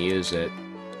definitely use it.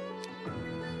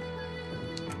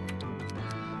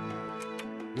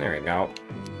 There we go.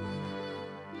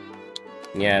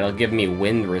 Yeah, it'll give me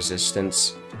wind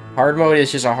resistance. Hard mode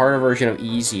is just a harder version of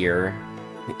easier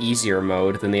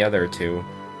mode than the other two.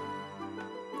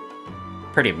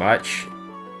 Pretty much.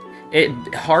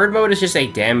 Hard mode is just a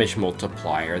damage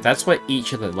multiplier. That's what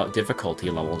each of the difficulty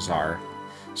levels are.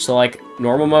 So, like,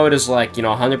 normal mode is like, you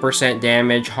know, 100%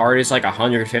 damage, hard is like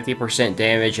 150%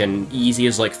 damage, and easy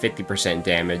is like 50%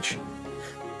 damage.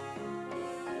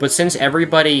 But since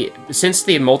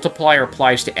the multiplier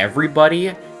applies to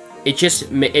everybody, it's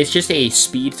just a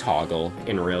speed toggle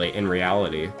in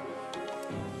reality.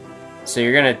 So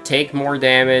you're gonna take more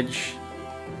damage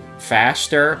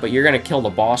faster, but you're gonna kill the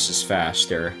bosses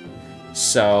faster.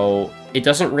 So it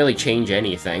doesn't really change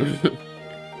anything.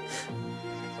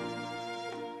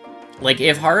 Like,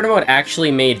 if hard mode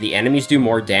actually made the enemies do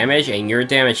more damage and your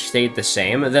damage stayed the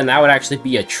same, then that would actually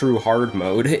be a true hard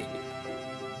mode.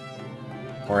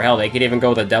 Or hell, they could even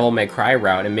go the Devil May Cry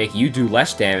route and make you do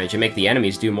less damage and make the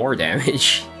enemies do more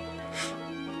damage.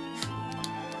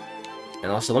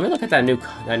 And also, let me look at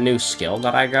that new skill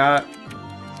that I got.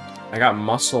 I got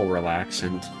Muscle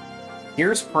Relaxant.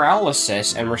 Here's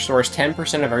Paralysis and restores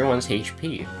 10% of everyone's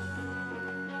HP.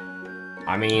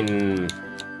 I mean, I'm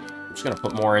just gonna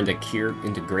put more into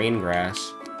grain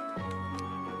grass.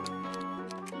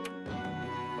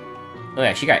 Oh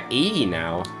yeah, she got 80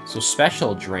 now. So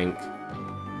special drink.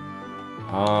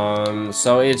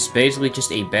 So it's basically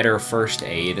just a better first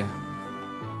aid.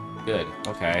 Good,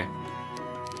 okay.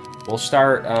 We'll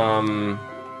start,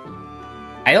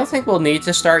 I don't think we'll need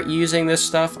to start using this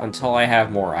stuff until I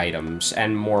have more items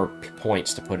and more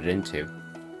points to put it into.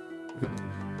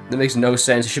 That makes no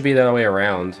sense. It should be the other way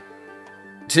around.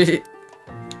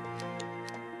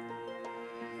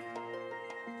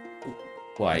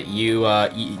 What,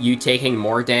 you taking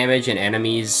more damage and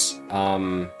enemies,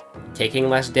 taking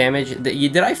less damage?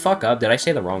 Did I fuck up? Did I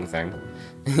say the wrong thing?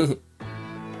 I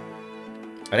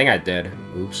think I did.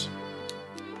 Oops.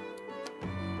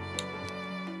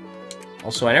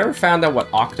 Also, I never found out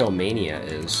what Octomania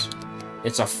is.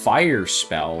 It's a fire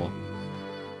spell.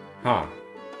 Huh.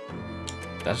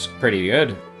 That's pretty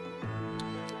good.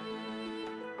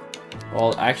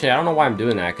 Well, actually, I don't know why I'm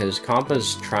doing that, because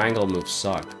Compa's triangle moves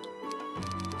suck.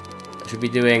 I should be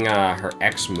doing her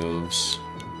X moves.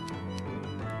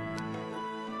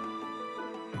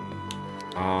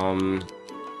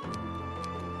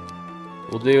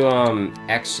 We'll do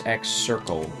XX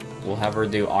circle. We'll have her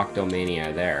do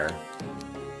Octomania there.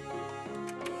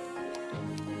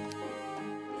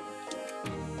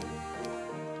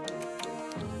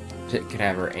 Could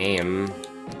have her aim.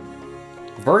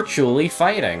 Virtually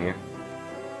fighting.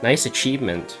 Nice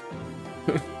achievement.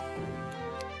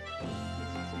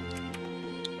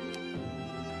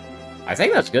 I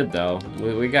think that's good though.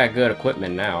 We got good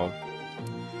equipment now.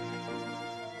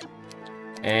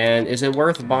 And is it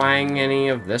worth buying any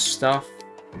of this stuff?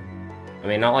 I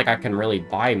mean, not like I can really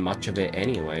buy much of it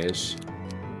anyways.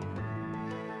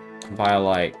 Buy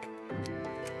like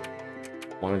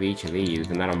one of each of these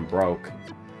and then I'm broke.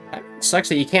 It sucks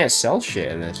that you can't sell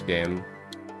shit in this game.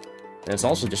 And it's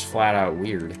also just flat out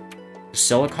weird.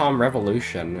 Silicon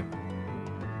Revolution.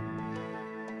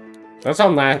 That's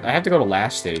on I have to go to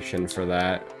Lastation for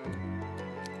that.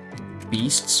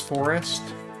 Beasts Forest?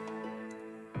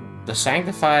 The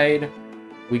Sanctified...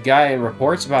 We got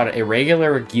reports about an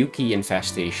irregular Gyuki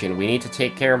infestation. We need to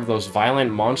take care of those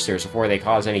violent monsters before they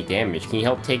cause any damage. Can you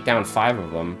help take down 5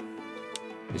 of them?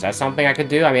 Is that something I could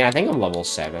do? I mean, I think I'm level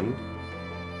 7.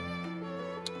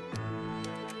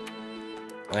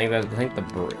 I think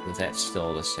that's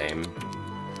still the same.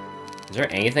 Is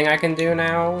there anything I can do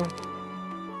now?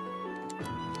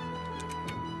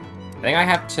 I think I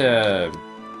have to...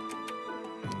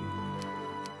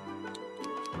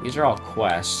 These are all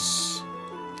quests.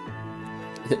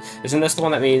 Isn't this the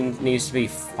one that needs to be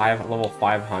level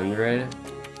 500?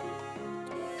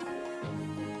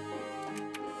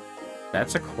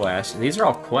 That's a quest. These are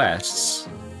all quests.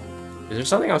 Is there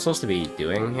something I'm supposed to be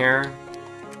doing here?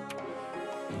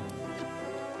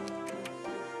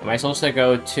 Am I supposed to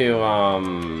go to,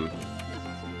 Am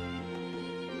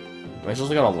I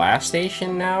supposed to go to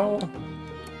Lastation now?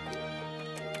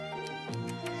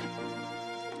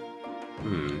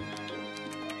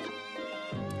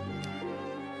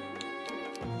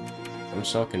 I'm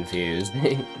so confused.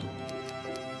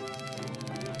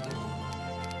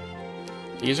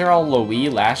 These are all Louis,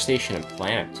 Lastation, and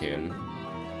Planeptune.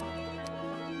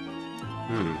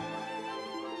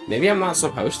 Maybe I'm not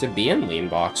supposed to be in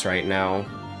Leanbox right now.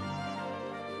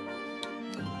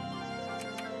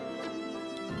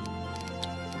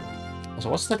 So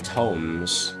what's the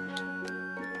tomes?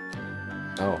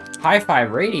 Oh, Hi-Fi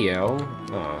Radio.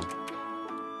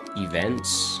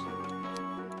 Events.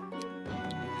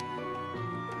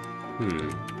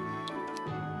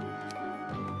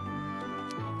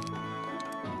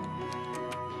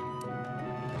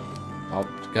 Oh,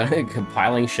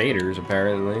 compiling shaders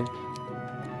apparently.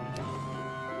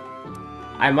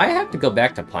 I might have to go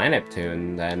back to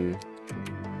Planeptune then.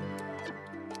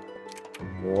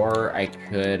 Or I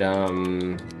could,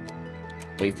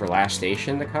 wait for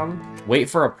Lastation to come? Wait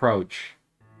for approach.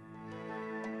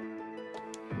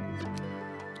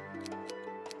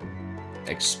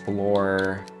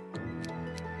 Explore.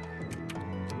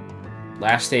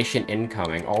 Lastation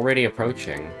incoming. Already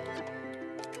approaching.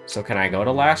 So can I go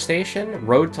to Lastation?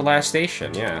 Road to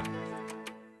Lastation, yeah.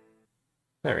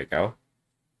 There we go.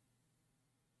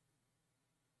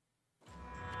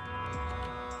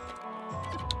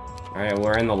 Alright,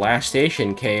 we're in the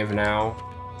Lastation cave now.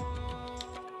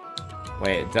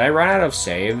 Wait, did I run out of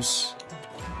saves?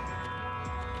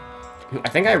 I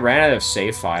think I ran out of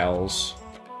save files.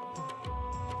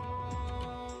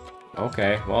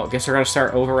 Okay, well, I guess we're gonna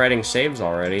start overwriting saves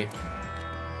already.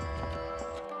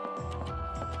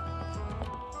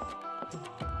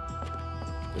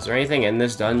 Is there anything in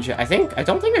this dungeon? I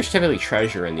don't think there's typically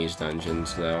treasure in these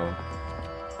dungeons, though.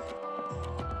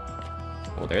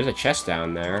 Well, there's a chest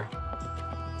down there.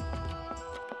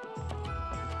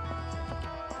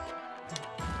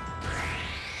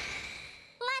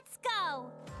 Let's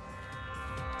go.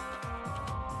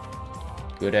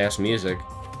 Good-ass music.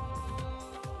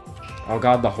 Oh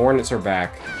god, the hornets are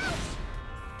back.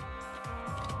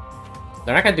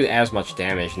 They're not gonna do as much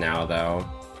damage now, though.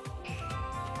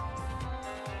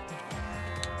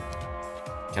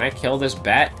 Can I kill this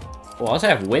bat? Well, let's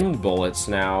have wind bullets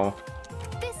now.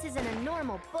 This isn't a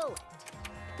normal bullet.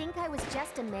 Think I was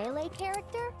just a melee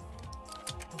character?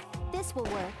 This will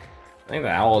work. I think the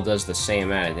owl does the same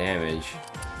amount of damage.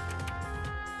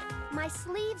 My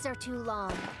sleeves are too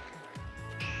long.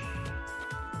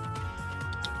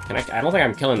 I don't think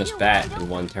I'm killing this bat in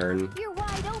one turn. You're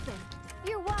wide open.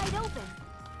 You're wide open.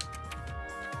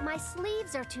 My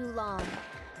sleeves are too long.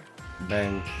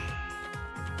 Bang.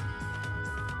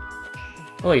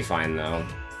 We'll be fine, though.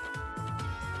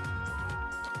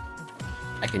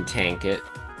 I can tank it.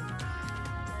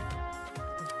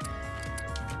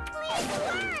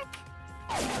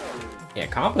 Yeah,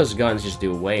 Compa's guns just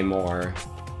do way more.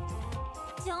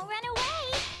 Don't run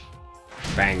away.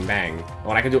 Bang, bang. Oh,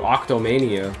 and I can do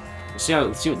Octomania. Let's see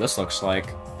what this looks like.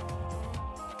 Don't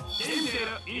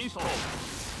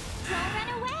run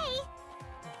away.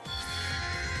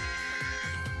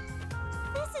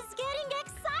 This is getting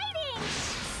exciting.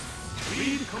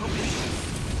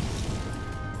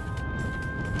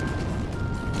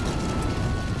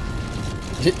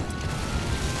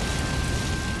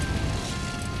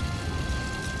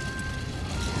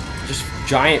 Just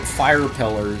giant fire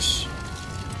pillars.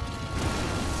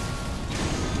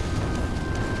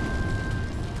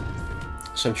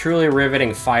 Some truly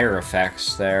riveting fire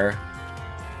effects there.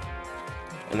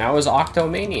 And that was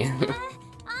Octomania.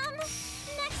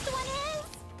 Next one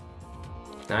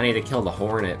is. I need to kill the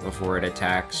hornet before it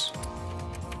attacks.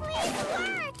 Please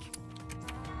work.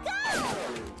 Go.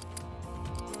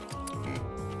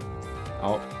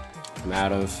 Oh, I'm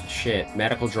out of shit.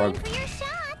 Medical drug. For your shot.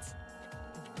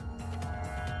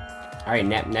 Alright,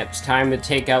 Nep's time to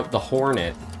take out the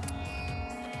hornet.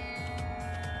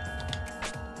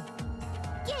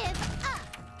 Give up.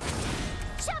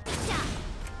 Choppy chop.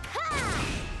 Ha.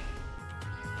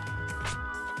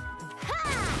 Ha.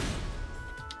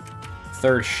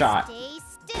 Third shot. Stay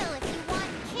still if you want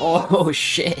kills. Oh,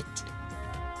 shit.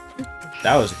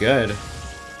 That was good.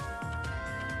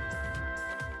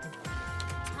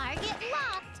 Target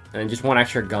locked. And just one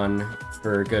extra gun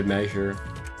for good measure.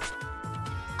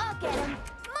 I'll get him.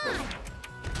 Mine.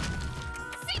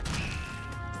 See.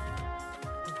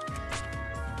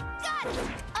 Got it.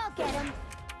 I'll get him.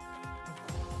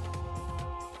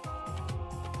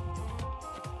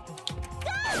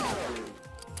 Go.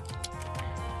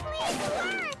 Please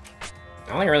work. I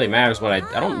don't think it really matters what I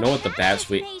don't know what the bats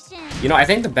we... You know, I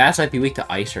think the bats might be weak to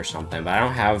ice or something, but I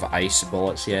don't have ice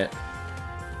bullets yet.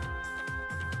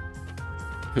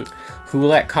 Who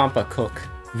let Compa cook?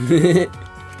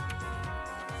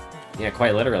 Yeah,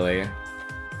 quite literally.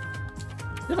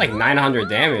 Did like 900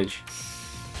 damage.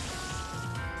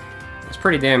 That's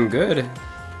pretty damn good.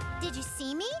 Did you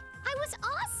see me? I was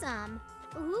awesome.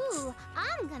 Ooh,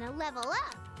 I'm gonna level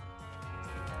up.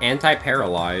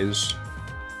 Anti-paralyze.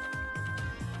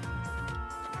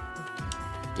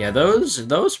 Yeah,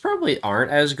 those probably aren't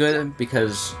as good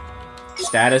because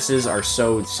statuses are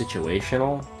so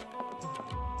situational.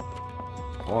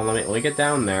 Hold on, let me get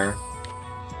down there.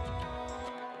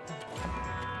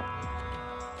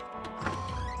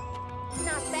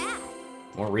 Not bad.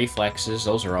 More reflexes,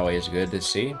 those are always good to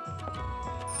see.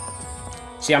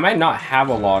 See, I might not have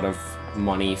a lot of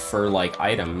money for, like,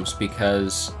 items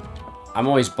because I'm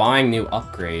always buying new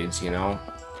upgrades, you know?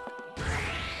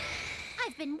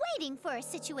 I've been waiting for a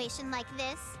situation like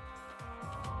this.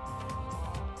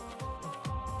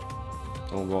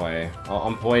 Oh boy.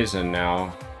 I'm poisoned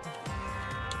now.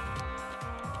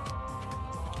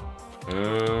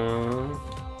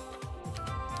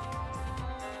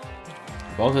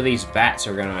 Both of these bats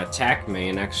are gonna attack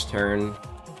me next turn.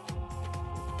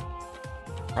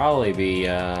 Probably be,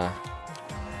 what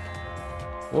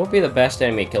would be the best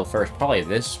enemy to kill first? Probably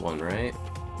this one, right?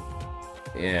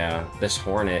 Yeah, this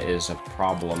hornet is a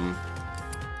problem.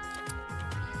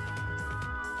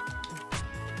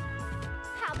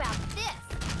 How about this?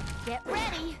 Get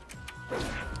ready.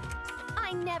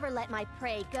 I never let my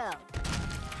prey go.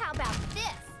 How about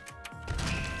this?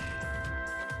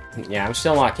 Yeah, I'm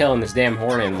still not killing this damn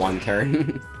hornet in one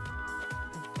turn.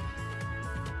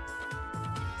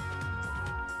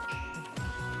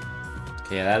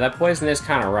 Okay, that poison is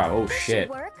kind of rough. Oh This should shit.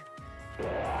 work.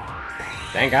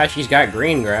 Thank God she's got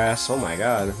green grass. Oh my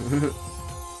god. This will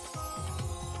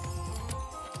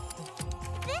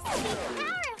be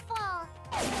powerful.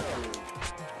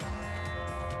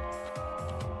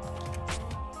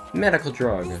 Medical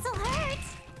drug. This'll hurt.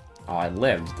 Oh, I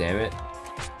lived, damn it.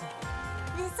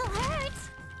 This'll hurt.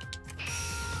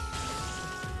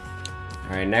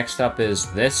 Alright, next up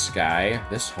is this guy,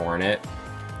 this hornet.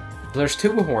 There's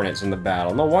 2 hornets in the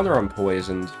battle. No wonder I'm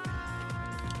poisoned.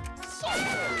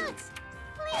 Shoot!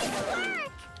 Please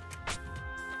work.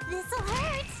 This'll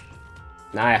hurt.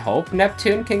 Now I hope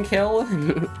Neptune can kill.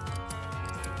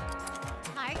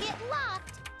 Target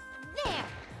locked. There.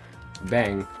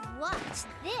 Bang. Watch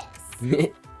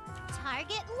this.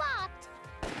 Target locked.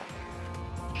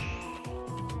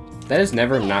 That is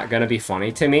never not gonna be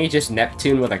funny to me, just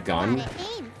Neptune with a gun. Gotta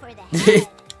aim for the head.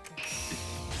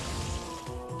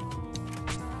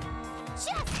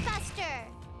 Chest buster.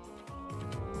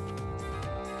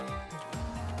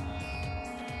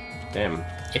 Damn.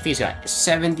 Iffy's got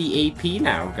 70 AP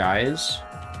now, guys.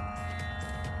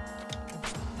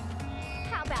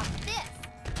 How about this?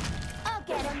 I'll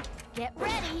get him. Get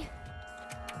ready.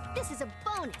 This is a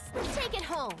bonus. Take it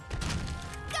home.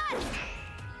 Got it.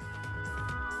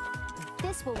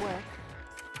 This will work.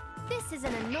 This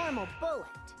isn't a normal bullet.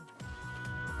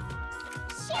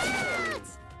 Shoot!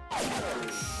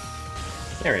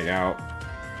 There we go.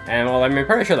 And, well, I'm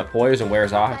pretty sure the poison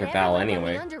wears off after Got battle everyone from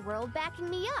anyway. the underworld backing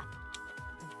me up.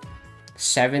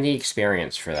 70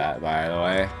 experience for that, by the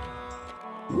way.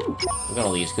 Ooh, look at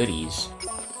all these goodies.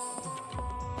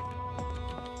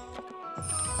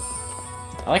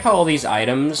 I like how all these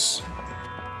items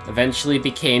eventually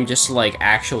became just, like,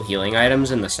 actual healing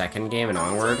items in the second game and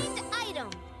onward. Find item.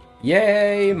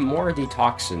 Yay! More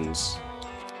detoxins.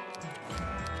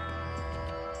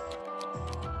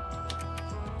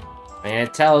 And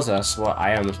it tells us what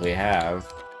items we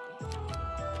have.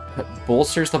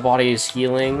 Bolsters the body's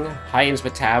healing, heightens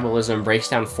metabolism, breaks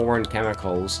down foreign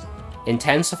chemicals,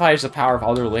 intensifies the power of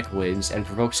other liquids, and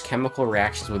provokes chemical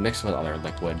reactions when mixed with other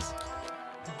liquids.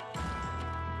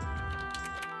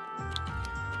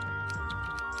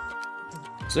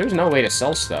 So there's no way to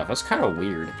sell stuff. That's kind of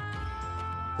weird.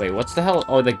 Wait, what's the hell?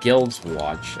 Oh, the guild's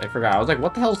watch. I forgot. I was like,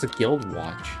 what the hell is the guild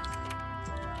watch?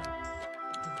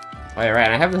 Oh, yeah, right.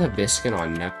 I have the Hibiscus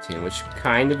on Neptune, which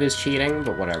kind of is cheating,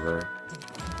 but whatever.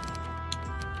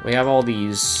 We have all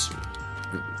these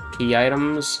key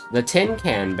items. The tin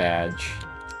can badge.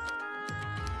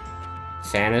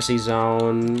 Fantasy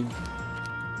Zone.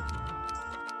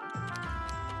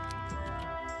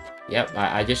 Yep,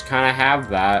 I just kind of have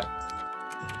that.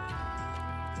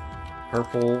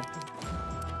 Purple.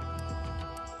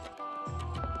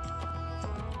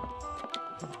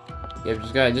 Yep,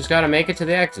 just gotta make it to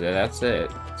the exit. That's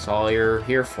it. That's all you're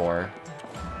here for.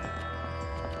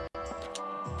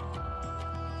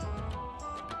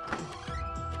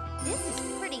 This is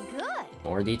pretty good.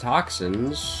 More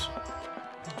detoxins.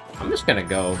 I'm just gonna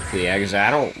go to the exit.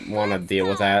 I don't want to deal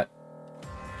with that.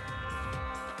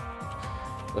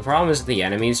 The problem is that the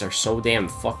enemies are so damn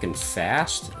fucking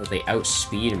fast that they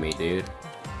outspeed me, dude.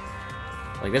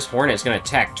 Like, this Hornet's gonna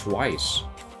attack twice.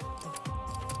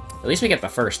 At least we get the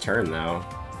first turn, though.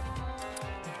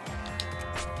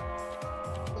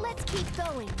 Let's keep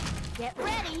going. Get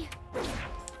ready.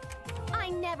 I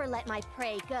never let my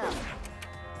prey go.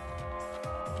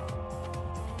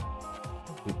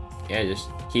 Yeah, just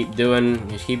keep doing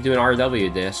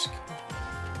RW disc.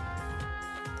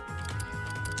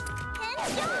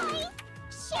 Enjoy!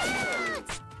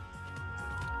 Shoot!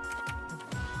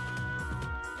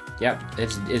 Yep,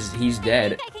 he's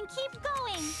dead. I can keep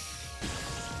going.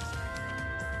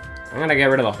 I'm gonna get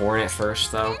rid of the Hornet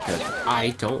first, though, because I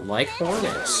don't like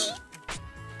Hornets.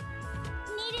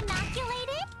 Need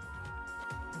inoculated?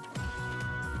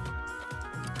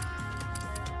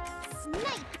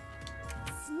 Snipe!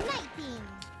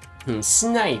 Sniping!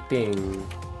 Sniping!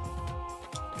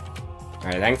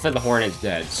 Alright, thankfully the Hornet's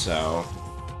dead, so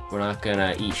we're not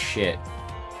gonna eat shit.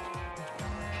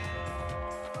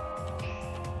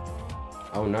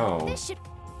 Oh no. This should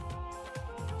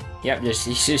Yep,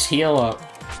 just heal up.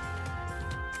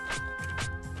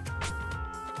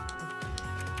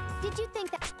 Did you think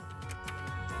that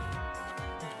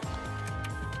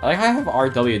I like how I have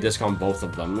RW disc on both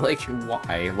of them. Like,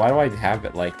 why? Why do I have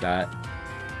it like that?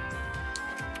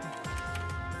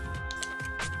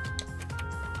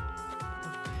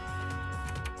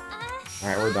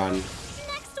 Alright, we're done.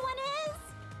 Next one is...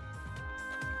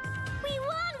 We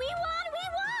won! We won! We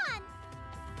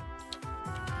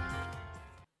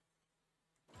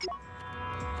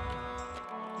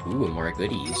won! Ooh, more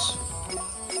goodies.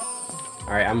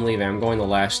 Alright, I'm leaving. I'm going to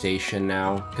Lastation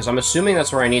now. Because I'm assuming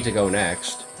that's where I need to go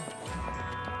next.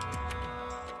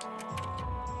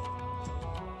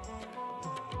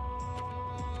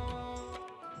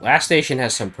 Lastation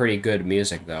has some pretty good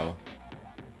music, though.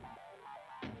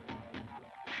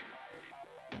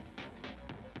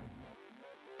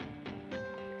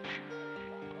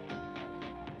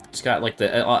 It's got like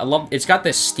the it's got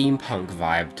this steampunk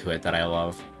vibe to it that I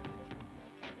love.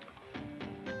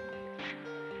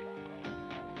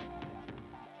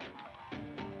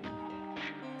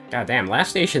 God damn,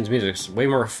 Lastation's music's way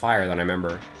more fire than I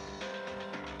remember.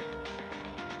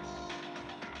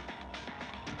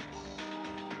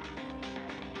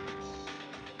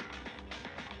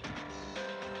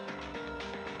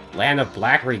 Land of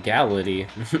Black Regality.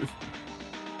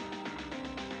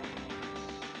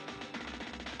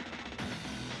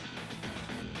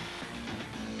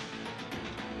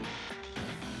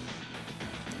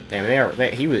 Damn, they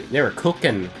were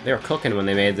cooking. They were cooking when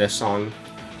they made this song.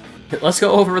 Let's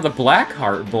go over the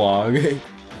Blackheart blog.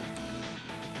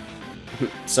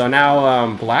 So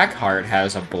now Blackheart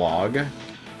has a blog. I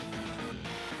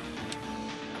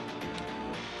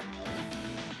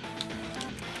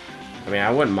mean, I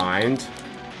wouldn't mind.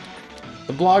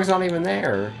 The blog's not even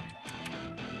there.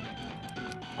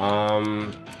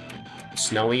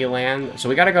 Snowy Land. So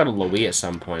we gotta go to Louis at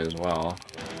some point as well.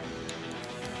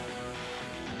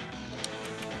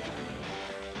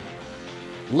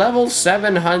 Level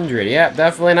 700. Yep,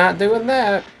 definitely not doing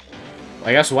that.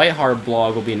 I guess Whiteheart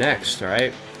blog will be next,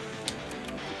 right?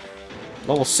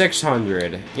 Level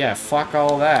 600. Yeah, fuck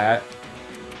all that.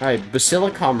 Alright,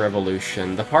 Basilicom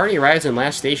Revolution. The party arrives in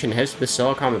Lastation, heads to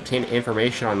Basilicom to obtain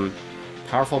information on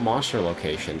powerful monster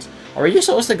locations. Are we just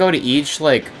supposed to go to each,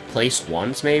 like, place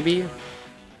once, maybe?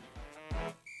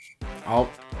 Oh,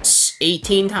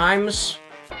 18 times?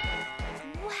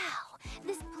 Wow,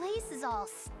 this place is all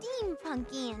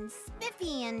steampunky and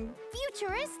spiffy and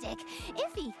futuristic.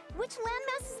 Iffy, which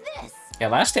landmass is this? Yeah,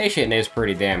 Lastation is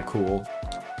pretty damn cool.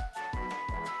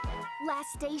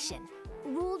 Lastation,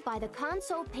 ruled by the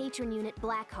console patron unit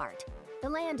Blackheart. The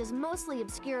land is mostly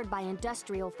obscured by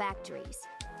industrial factories.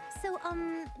 So,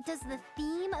 does the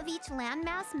theme of each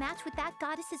landmass match with that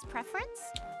goddess's preference?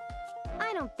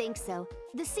 I don't think so.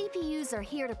 The CPUs are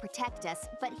here to protect us,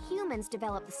 but humans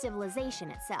develop the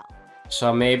civilization itself.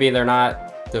 So maybe they're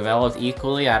not developed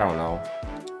equally? I don't know.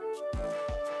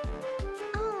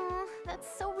 Oh, that's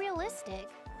so realistic.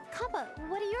 Kappa,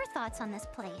 what are your thoughts on this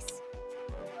place?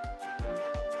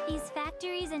 These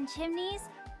factories and chimneys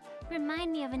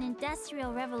remind me of an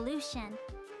industrial revolution.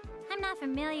 I'm not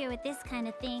familiar with this kind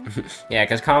of thing. Yeah,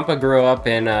 because Compa grew up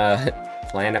in,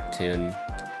 Neptune.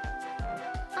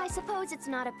 I suppose it's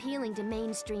not appealing to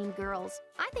mainstream girls.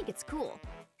 I think it's cool.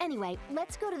 Anyway,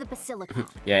 let's go to the Basilica.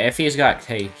 Yeah, if he's got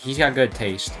good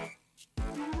taste.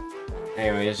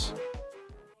 Anyways,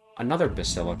 another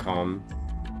Basilicom.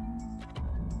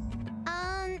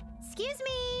 Excuse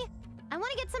me. I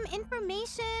want to get some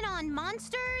information on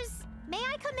monsters. May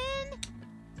I come in?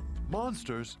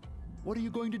 Monsters? What are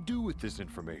you going to do with this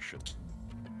information?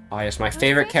 Oh, yes, my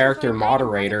favorite character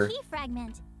moderator. Key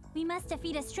fragment. We must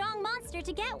defeat a strong monster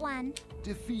to get one.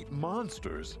 Defeat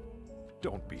monsters?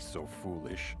 Don't be so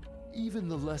foolish. Even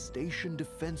the Lastation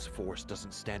Defense Force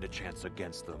doesn't stand a chance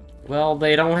against them. Well,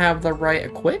 they don't have the right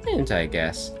equipment, I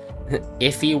guess.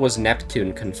 Iffy was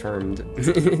Neptune confirmed.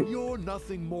 You're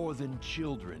nothing more than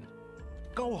children.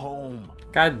 Go home.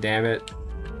 God damn it.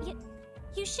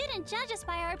 You shouldn't judge us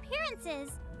by our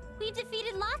appearances. We've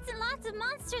defeated lots and lots of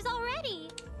monsters already.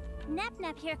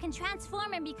 Nep here can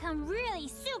transform and become really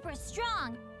super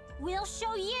strong. We'll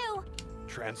show you.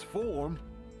 Transform?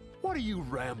 What are you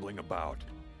rambling about?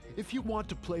 If you want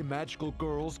to play magical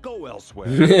girls, go elsewhere.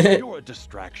 You're a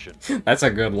distraction. That's a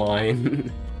good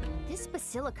line. This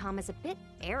Basilicom is a bit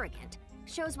arrogant.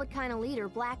 Shows what kind of leader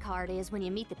Blackheart is when you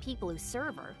meet the people who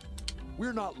serve her.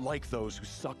 We're not like those who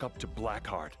suck up to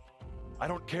Blackheart. I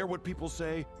don't care what people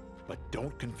say, but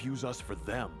don't confuse us for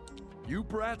them. You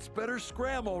brats better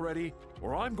scram already,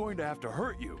 or I'm going to have to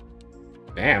hurt you.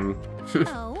 Damn.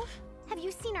 Oh, have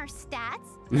you seen our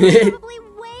stats? We're probably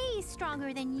way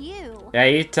stronger than you. Yeah,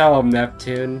 you tell him,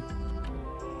 Neptune.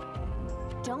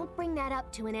 Don't bring that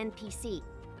up to an NPC.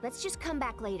 Let's just come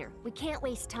back later. We can't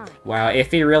waste time. Wow,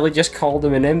 if he really just called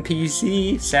him an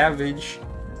NPC, savage.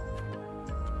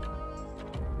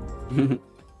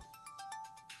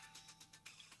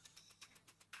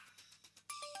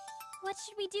 What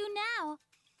should we do now?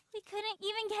 We couldn't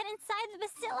even get inside the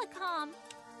Basilicom.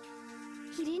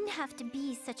 He didn't have to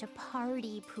be such a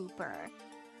party pooper.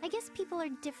 I guess people are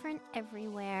different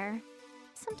everywhere.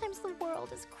 Sometimes the world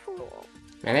is cruel.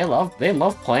 And they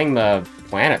love playing the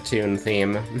Planet Tune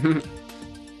theme.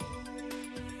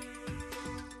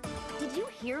 Did you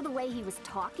hear the way he was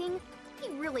talking? He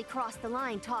really crossed the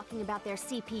line talking about their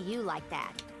CPU like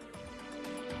that.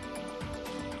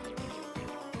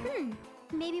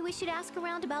 Maybe we should ask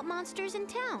around about monsters in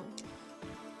town.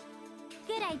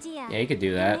 Good idea. Yeah, you could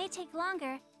do It that. may take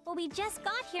longer, but we just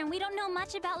got here and we don't know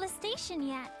much about Lastation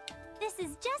yet. This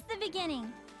is just the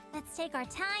beginning. Let's take our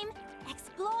time,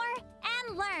 explore,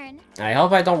 and learn. I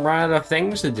hope I don't run out of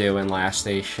things to do in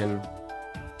Lastation.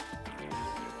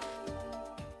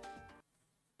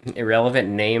 Irrelevant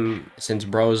name since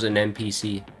bro's an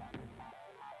NPC.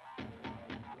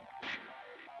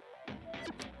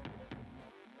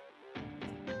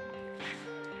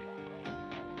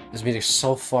 This music's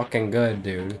so fucking good,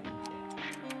 dude.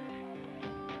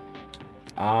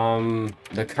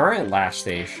 The current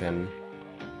Lastation.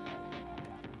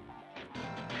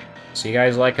 So you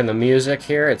guys liking the music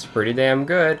here? It's pretty damn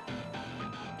good.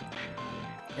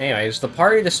 Anyways, the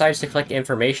party decides to collect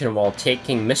information while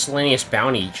taking miscellaneous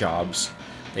bounty jobs.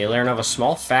 They learn of a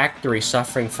small factory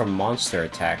suffering from monster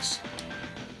attacks.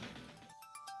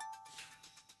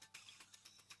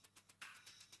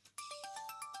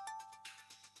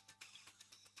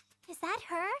 Is that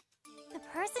her? The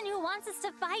person who wants us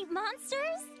to fight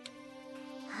monsters?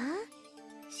 Huh?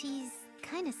 She's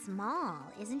kind of small,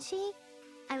 isn't she?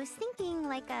 I was thinking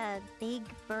like a big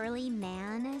burly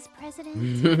man as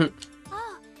president.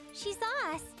 Oh, she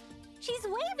saw us. She's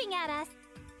waving at us.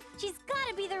 She's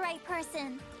gotta be the right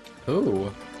person.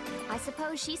 Ooh. I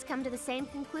suppose she's come to the same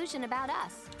conclusion about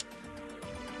us.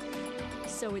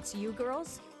 So it's you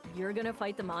girls? You're gonna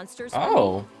fight the monsters?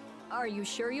 Oh. Are you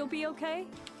sure you'll be okay?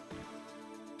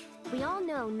 We all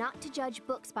know not to judge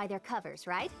books by their covers,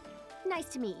 right? Nice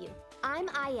to meet you. I'm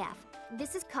IF.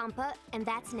 This is Compa, and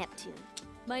that's Neptune.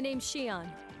 My name's Xion.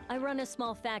 I run a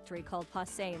small factory called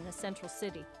Passe in the central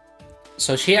city.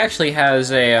 So she actually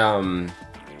has a,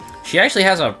 she actually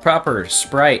has a proper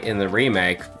sprite in the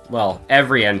remake. Well,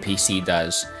 every NPC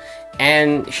does.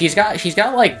 And she's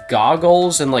got like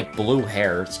goggles and like blue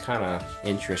hair. It's kind of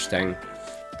interesting.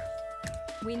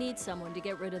 We need someone to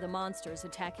get rid of the monsters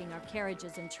attacking our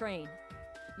carriages and train.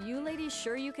 You ladies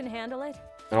sure you can handle it?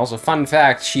 And also, fun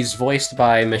fact, she's voiced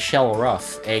by Michelle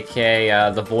Ruff,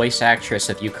 aka the voice actress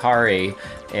of Yukari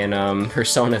in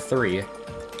Persona 3.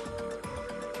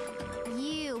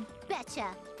 You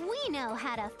betcha. We know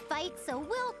how to fight, so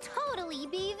we'll totally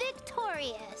be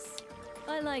victorious.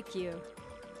 I like you.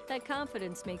 That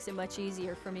confidence makes it much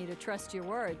easier for me to trust your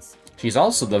words. She's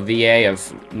also the VA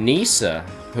of Nisa,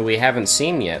 who we haven't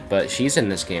seen yet, but she's in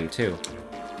this game too.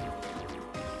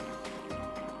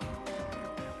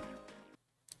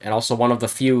 And also one of the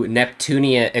few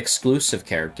Neptunia exclusive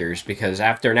characters, because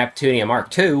after Neptunia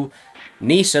Mark II,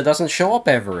 Nisa doesn't show up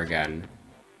ever again.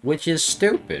 Which is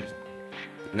stupid.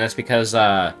 And that's because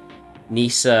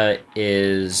Nisa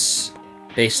is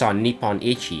based on Nippon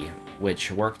Ichi,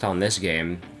 which worked on this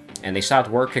game. And they stopped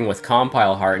working with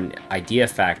Compile Heart and Idea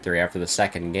Factory after the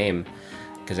second game,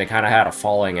 because they kind of had a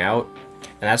falling out.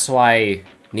 And that's why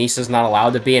Nisa's not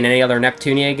allowed to be in any other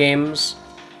Neptunia games.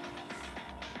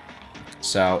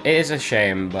 So, it is a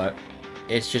shame, but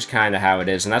it's just kind of how it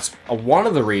is. And that's one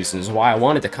of the reasons why I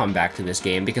wanted to come back to this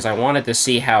game, because I wanted to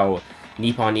see how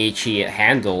Nippon Ichi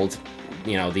handled,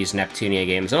 you know, these Neptunia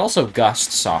games. And also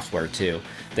Gust Software, too.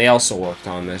 They also worked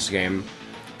on this game.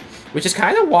 Which is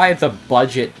kind of why the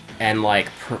budget and, well,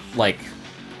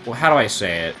 how do I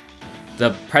say it?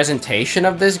 The presentation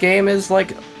of this game is,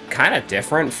 like, kind of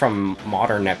different from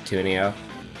modern Neptunia.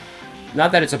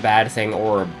 Not that it's a bad thing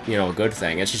or, you know, a good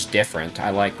thing. It's just different.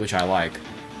 Which I like.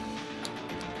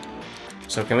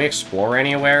 So can we explore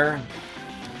anywhere?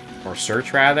 Or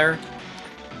search, rather?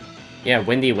 Yeah,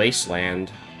 Windy Wasteland.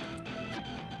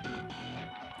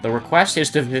 The request is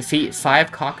to defeat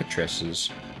 5 cockatrices.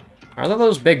 Are there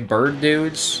those big bird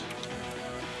dudes?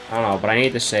 I don't know, but I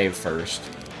need to save first.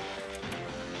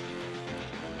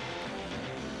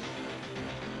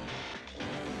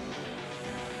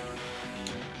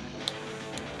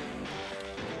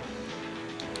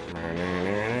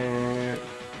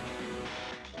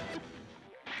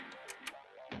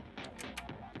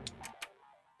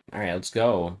 Alright, let's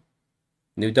go.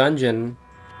 New dungeon.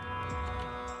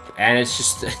 And it's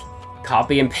just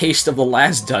copy and paste of the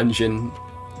last dungeon.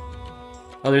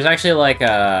 Oh, there's actually like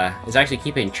it's actually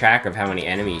keeping track of how many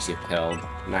enemies you've killed.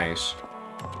 Nice.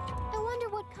 I wonder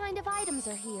what kind of items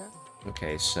are here.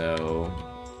 Okay, so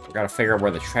we gotta figure out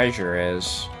where the treasure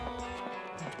is.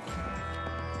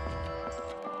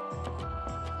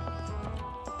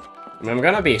 I mean, I'm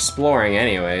gonna be exploring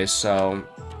anyways, so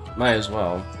Might as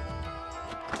well.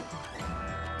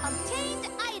 Obtained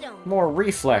item. More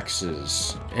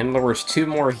reflexes. And there was 2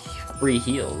 more free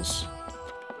heals.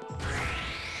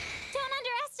 Don't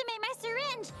underestimate my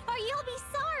syringe, or you'll be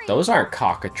sorry. Those aren't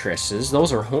cockatrices.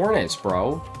 Those are hornets,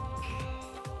 bro.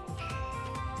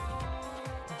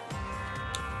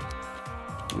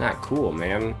 Not cool,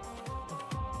 man.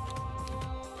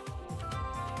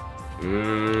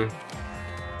 It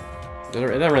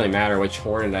doesn't really matter which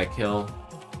hornet I kill.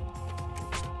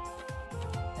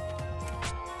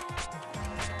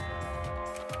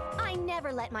 I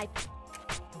never let my...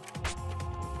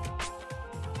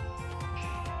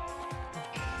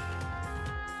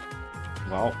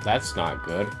 Well, that's not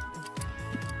good.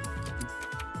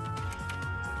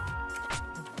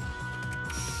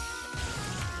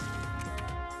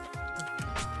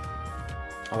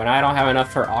 Oh, and I don't have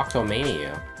enough for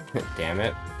Octomania. Damn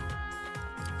it.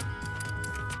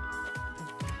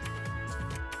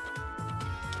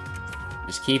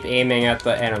 Just keep aiming at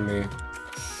the enemy.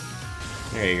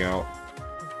 There you go.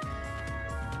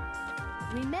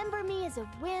 Remember me as a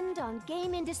wind on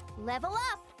game industry. Level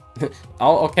up.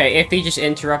 Oh, okay, Iffy just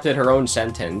interrupted her own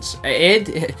sentence.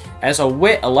 As a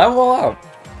level up.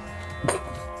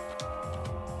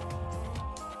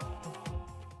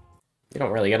 You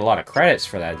don't really get a lot of credits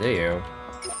for that, do you?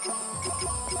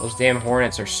 Those damn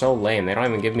hornets are so lame, they don't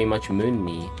even give me much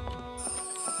money.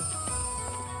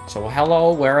 So,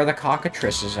 hello, where are the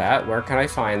cockatrices at? Where can I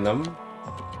find them?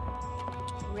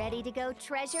 Ready to go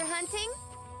treasure hunting?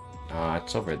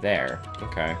 It's over there.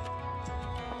 Okay.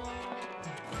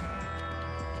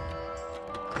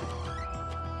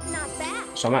 Not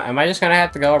bad. So am I just gonna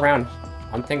have to go around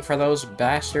hunting for those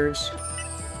bastards?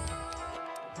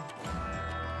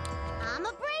 I'ma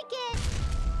break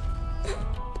it.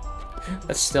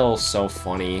 That's still so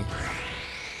funny.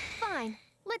 Fine.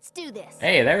 Let's do this.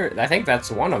 Hey, there. I think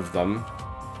that's one of them.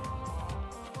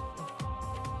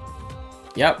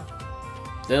 Yep.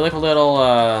 They look a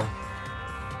little,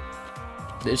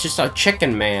 it's just a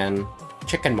chicken man.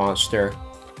 Chicken monster.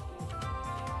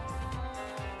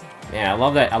 Yeah, I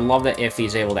love that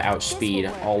Iffy's able to outspeed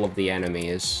all of the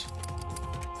enemies.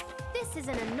 This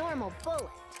isn't a normal bullet.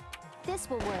 This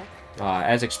will work.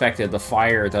 As expected, the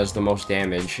fire does the most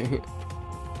damage.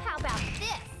 How about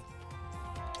this?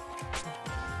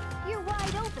 You're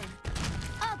wide open.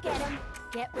 I'll get him.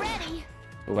 Get ready.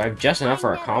 Ooh, I have just enough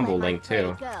for a I combo never let my link,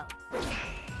 too. prey go.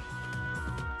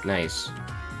 Nice.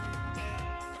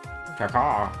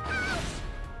 Caca.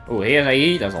 Ooh,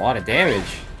 he does a lot of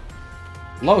damage.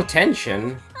 Low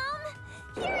tension?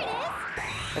 Here it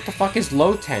is. What the fuck is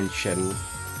low tension?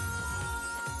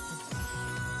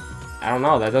 I don't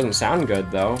know, that doesn't sound good,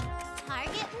 though.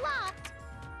 Target locked.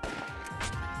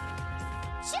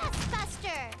 Chest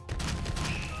buster.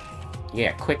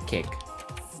 Yeah, quick kick.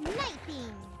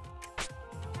 Sniping.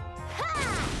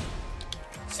 Ha!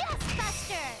 Chest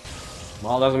buster.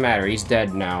 Well, it doesn't matter, he's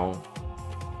dead now.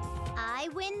 I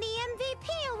win the MVP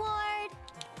award.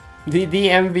 The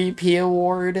MVP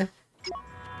award?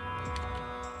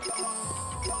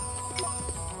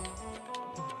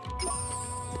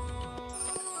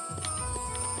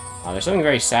 There's something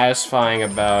very satisfying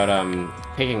about,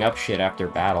 picking up shit after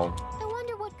battle. I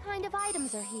wonder what kind of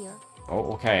items are here.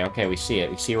 Oh, okay, we see it.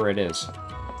 We see where it is.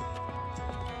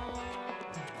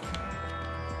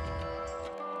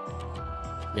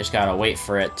 Just gotta wait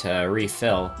for it to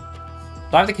refill.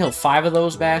 Do I have to kill 5 of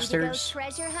those bastards?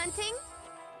 Treasure hunting?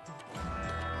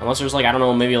 Unless there's like, I don't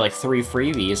know, maybe like 3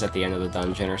 freebies at the end of the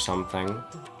dungeon or something.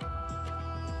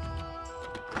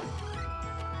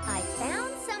 I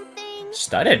found something.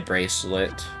 Studded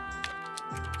bracelet.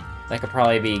 That could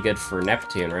probably be good for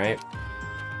Neptune, right?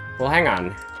 Well, hang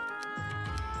on.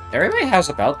 Everybody has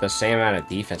about the same amount of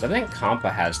defense. I think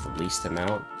Compa has the least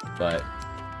amount, but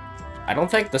I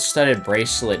don't think the studded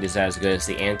bracelet is as good as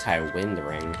the anti-wind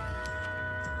ring.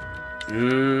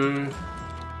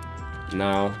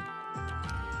 No.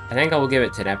 I think I will give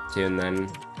it to Neptune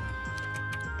then.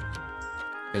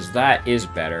 Because that is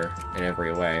better in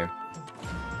every way.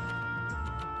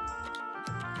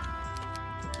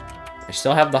 I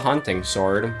still have the hunting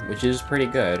sword, which is pretty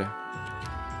good.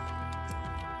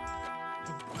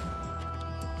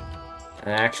 And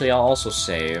actually, I'll also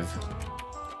save.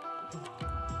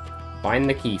 Find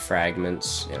the key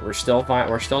fragments. Yeah, we're still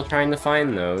trying to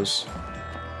find those.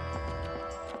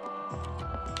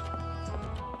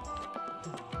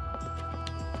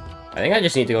 I think I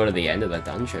just need to go to the end of the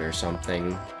dungeon or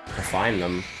something to find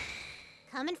them.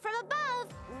 Coming from above.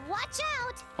 Watch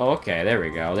out. Oh, okay, there we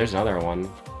go. There's another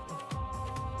one.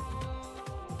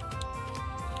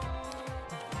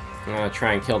 I'm gonna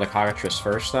try and kill the cockatrice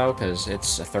first, though, because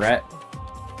it's a threat.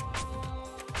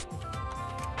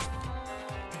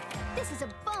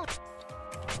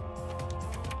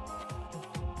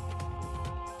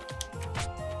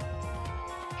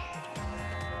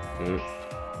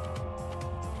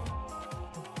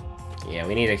 Yeah,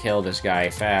 we need to kill this guy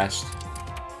fast.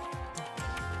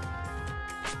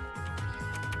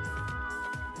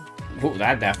 Ooh,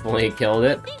 that definitely killed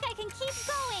it. I think I can keep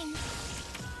going.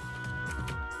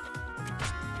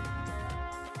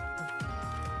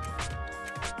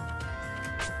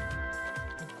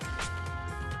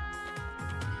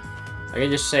 I can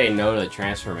just say no to the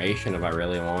transformation if I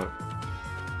really want.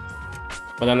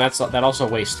 But then that also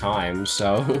wastes time,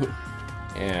 so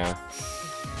yeah.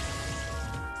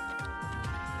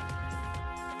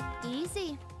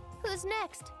 Easy. Who's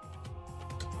next?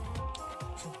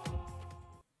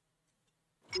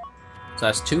 So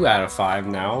that's 2 out of 5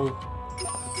 now.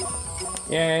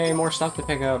 Yay, more stuff to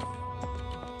pick up.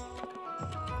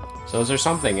 So is there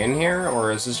something in here,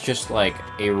 or is this just like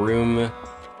a room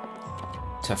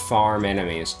to farm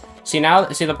enemies? See,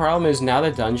 the problem is now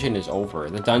the dungeon is over.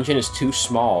 The dungeon is too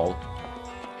small.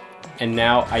 And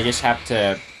now I just have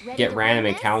to get random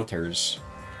encounters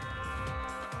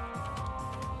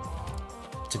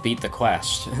to beat the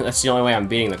quest. That's the only way I'm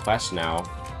beating the quest now.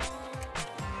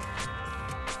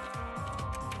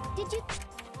 Did you?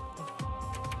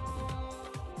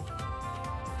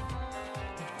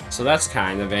 So that's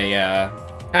kind of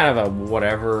a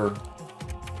whatever.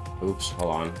 Oops,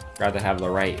 hold on. Got to have the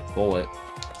right bullet.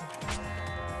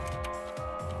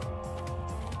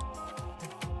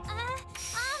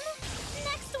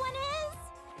 Next one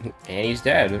is... And he's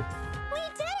dead. We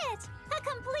did it! A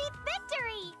complete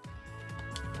victory!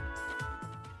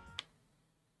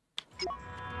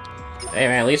 Hey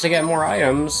man, at least I get more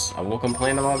items. I won't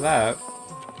complain about that.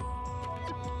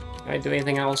 Can I do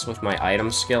anything else with my item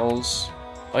skills?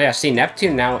 Oh yeah, see,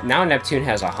 Neptune now Neptune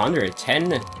has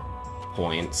 110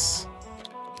 points.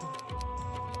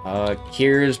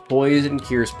 Cures poison,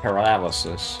 cures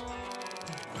paralysis.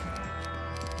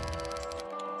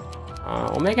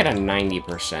 We'll make it a 90%.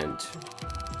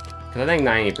 Because I think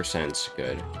 90% is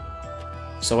good.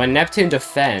 So when Neptune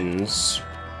defends,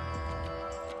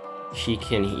 she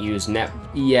can use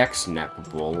EX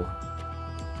Nepable.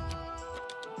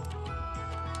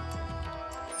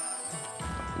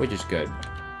 Which is good.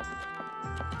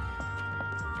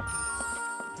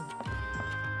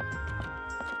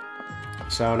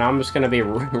 So now I'm just gonna be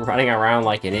running around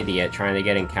like an idiot trying to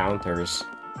get encounters.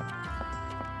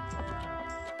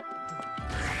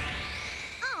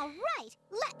 Alright,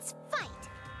 let's fight!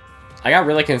 I got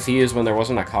really confused when there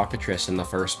wasn't a cockatrice in the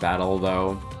first battle,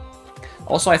 though.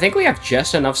 Also, I think we have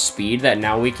just enough speed that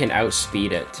now we can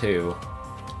outspeed it, too.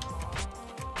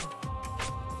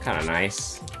 Kinda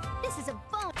nice. This is a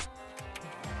bone.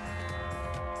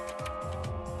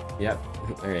 Yep,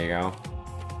 there you go.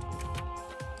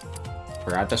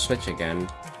 Forgot to switch again.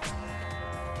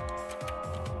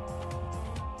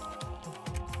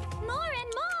 More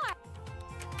and more!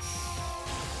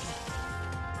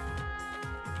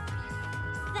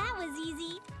 That was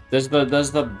easy. Does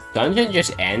the dungeon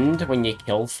just end when you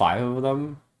kill 5 of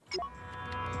them?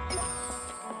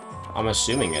 I'm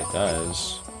assuming it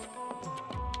does.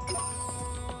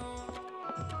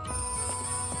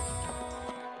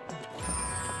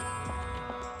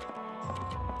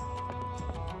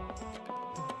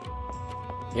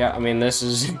 Yeah, I mean, this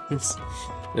is this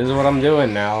is what I'm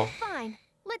doing now. Fine,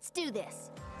 let's do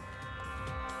this.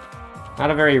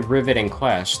 Not a very riveting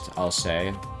quest, I'll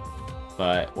say,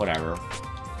 but whatever.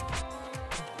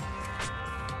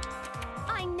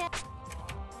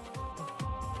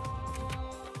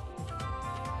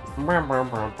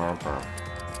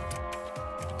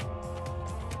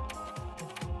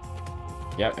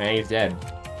 Yep, and he's dead.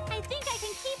 I think I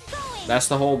can keep going. That's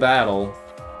the whole battle.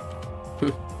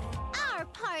 Our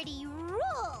party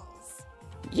rules!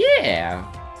 Yeah!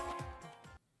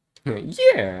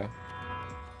 Yeah!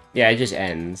 Yeah, it just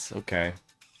ends. Okay.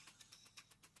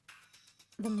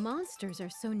 The monsters are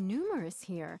so numerous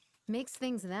here. Makes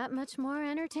things that much more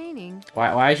entertaining.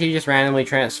 Why did she just randomly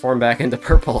transform back into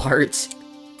purple hearts?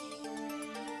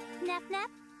 Nep Nep,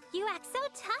 you act so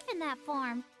tough in that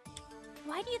form.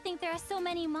 Why do you think there are so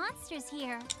many monsters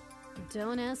here?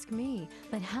 Don't ask me,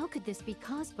 but how could this be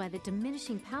caused by the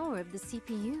diminishing power of the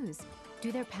CPUs?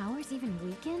 Do their powers even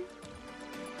weaken?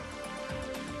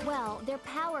 Well, their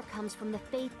power comes from the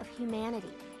faith of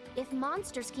humanity. If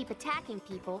monsters keep attacking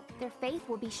people, their faith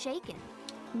will be shaken.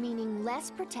 Meaning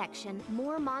less protection,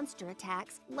 more monster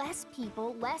attacks, less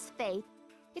people, less faith.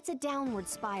 It's a downward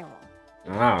spiral.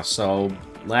 Ah, so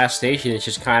Lastation is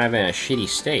just kind of in a shitty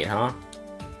state, huh?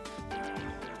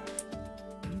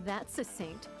 That's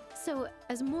succinct. So,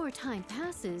 as more time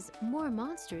passes, more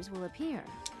monsters will appear.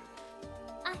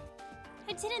 I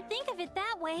didn't think of it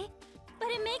that way, but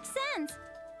it makes sense.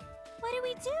 What do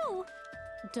we do?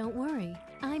 Don't worry,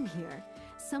 I'm here.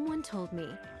 Someone told me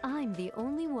I'm the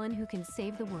only one who can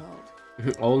save the world.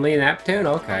 Only Neptune? I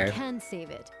Okay. can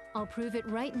save it. I'll prove it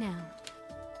right now.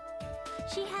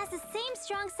 She has the same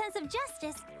strong sense of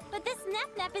justice, but this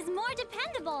Nep is more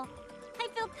dependable. I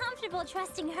feel comfortable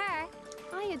trusting her.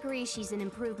 I agree she's an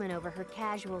improvement over her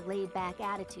casual, laid-back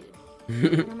attitude.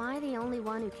 Am I the only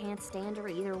one who can't stand her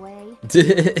either way?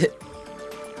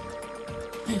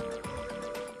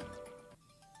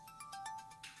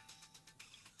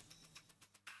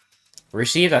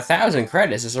 Received 1,000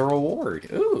 credits as a reward.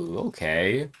 Ooh,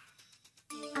 okay.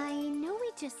 I know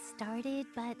we just started,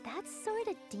 but that's sort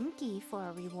of dinky for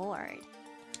a reward.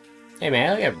 Hey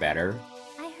man, it'll get better.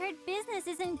 I heard business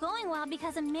isn't going well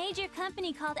because a major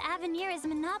company called Avenir is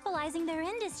monopolizing their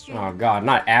industry. Oh god,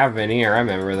 not Avenir, I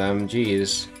remember them,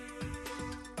 jeez.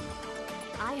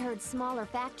 I heard smaller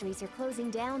factories are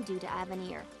closing down due to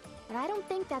Avenir, but I don't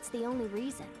think that's the only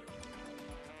reason.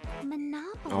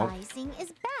 Monopolizing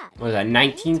is bad. What is that,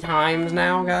 19 times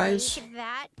now, guys?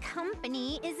 That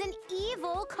company is an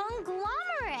evil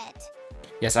conglomerate.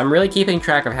 Yes, I'm really keeping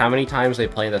track of how many times they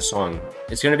play this song.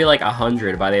 It's gonna be like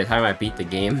 100 by the time I beat the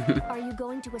game. Are you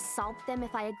going to assault them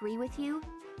if I agree with you?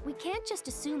 We can't just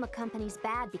assume a company's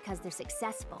bad because they're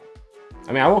successful.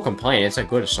 I mean, I won't complain, it's a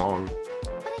good song.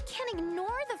 But I can't ignore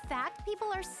the fact people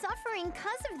are suffering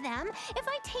because of them. If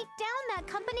I take down that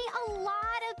company, a lot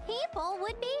of people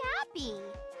would be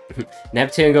happy.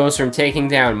 Neptune goes from taking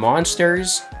down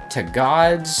monsters, to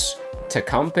gods, to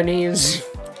companies.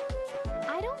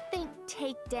 I don't think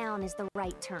take down is the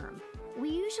right term. We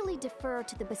usually defer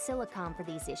to the Basilicom for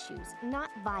these issues, not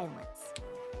violence.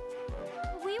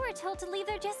 We were told to leave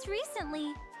there just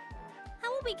recently.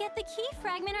 How will we get the key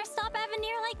fragment or stop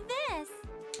Avenir like this?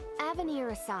 Avenir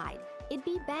aside, it'd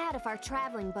be bad if our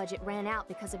traveling budget ran out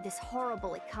because of this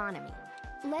horrible economy.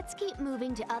 Let's keep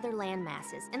moving to other land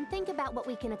masses and think about what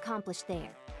we can accomplish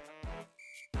there.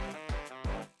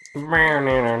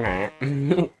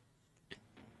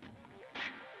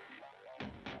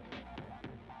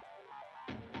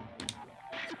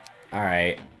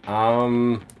 Alright,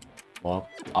 well,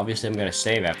 obviously I'm gonna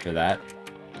save after that.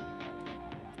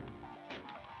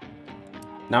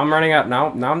 Now I'm running out,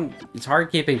 it's hard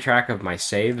keeping track of my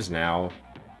saves now.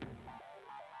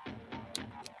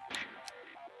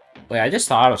 Wait, I just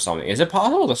thought of something. Is it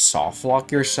possible to soft lock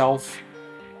yourself?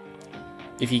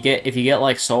 If you get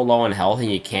like so low in health and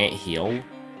you can't heal?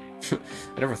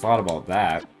 I never thought about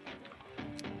that.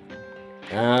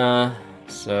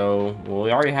 So, well,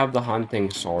 we already have the hunting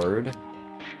sword.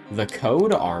 The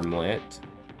code armlet.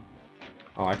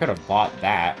 Oh, I could have bought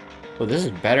that. Well, this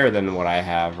is better than what I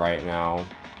have right now.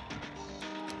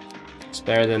 It's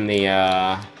better than the,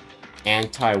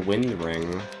 anti-wind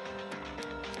ring.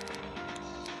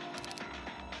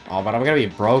 Oh, but I'm gonna be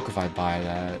broke if I buy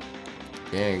that.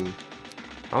 Dang.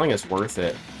 I don't think it's worth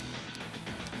it.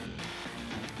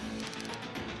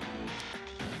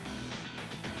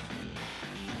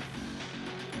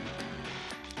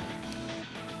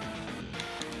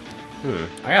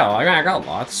 I got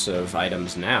lots of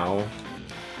items now.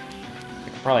 I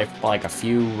could probably buy like a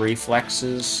few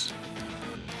reflexes.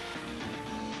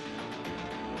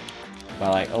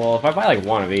 But like, well, if I buy like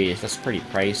one of each, that's pretty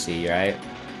pricey, right?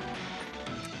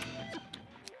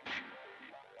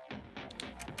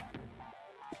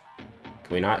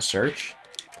 Can we not search?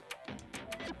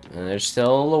 And there's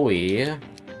still Louis.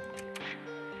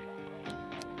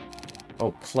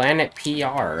 Oh, Planet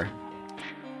PR.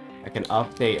 I can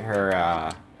update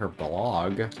her, her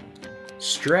blog.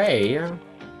 Stray.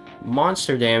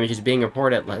 Monster damage is being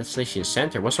reported at Lastation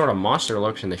Center. What sort of monster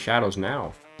lurks in the shadows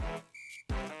now?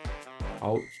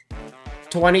 Oh.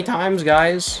 20 times,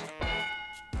 guys.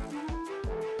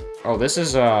 Oh, this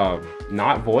is,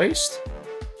 not voiced?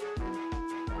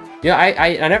 Yeah,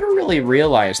 I never really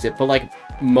realized it, but, like,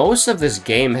 most of this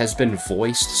game has been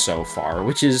voiced so far,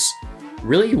 which is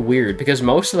really weird, because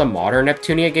most of the modern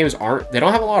Neptunia games they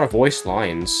don't have a lot of voiced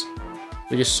lines.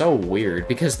 Which is so weird,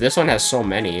 because this one has so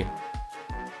many.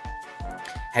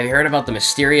 Have you heard about the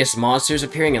mysterious monsters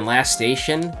appearing in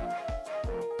Lastation?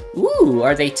 Ooh,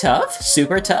 are they tough?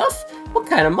 Super tough? What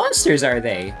kind of monsters are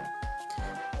they?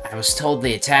 I was told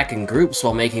they attack in groups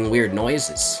while making weird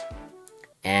noises.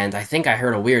 And I think I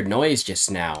heard a weird noise just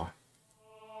now.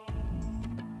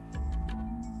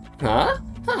 Huh?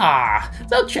 Ah,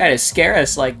 don't try to scare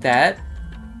us like that.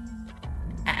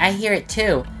 I hear it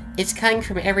too. It's coming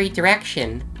from every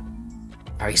direction.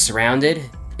 Are we surrounded?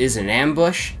 Is it an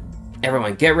ambush?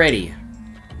 Everyone, get ready.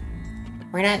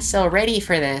 We're not so ready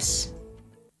for this.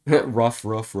 Rough.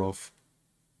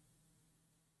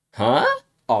 Huh?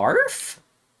 Arf?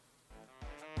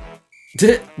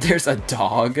 There's a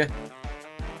dog.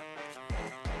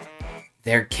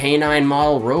 They're canine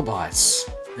model robots.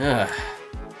 Ugh.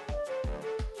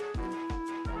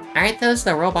 Aren't those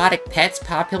the robotic pets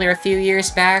popular a few years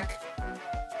back?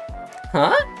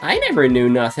 Huh? I never knew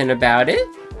nothing about it.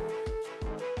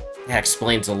 That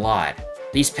explains a lot.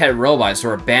 These pet robots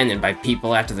were abandoned by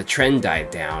people after the trend died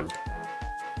down.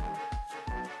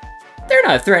 They're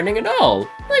not threatening at all.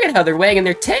 Look at how they're wagging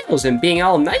their tails and being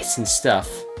all nice and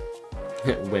stuff.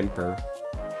 Whimper.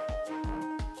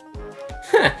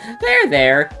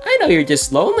 There. I know you're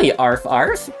just lonely, Arf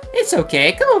Arf. It's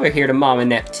okay, come over here to Mama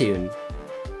Neptune.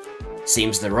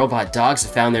 Seems the robot dogs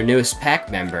have found their newest pack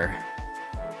member.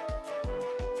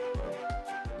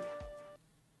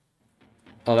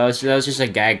 Oh, that was just a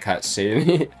gag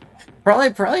cutscene.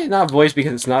 probably not voiced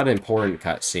because it's not an important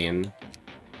cutscene.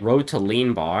 Road to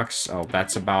Leanbox. Oh,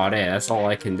 that's about it. That's all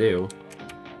I can do.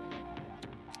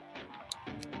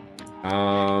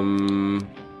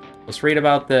 Let's read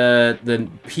about the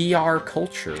PR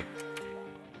culture.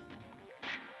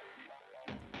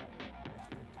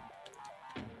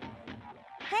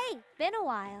 Hey, been a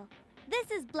while.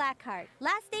 This is Blackheart,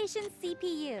 Lastation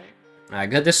CPU.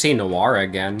 Good to see Noire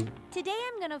again. Today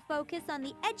I'm gonna focus on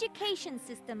the education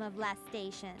system of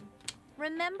Lastation.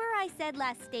 Remember I said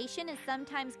Lastation is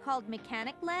sometimes called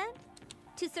Mechanic Land?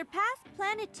 To surpass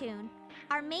Planetoon,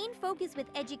 our main focus with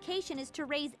education is to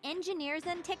raise engineers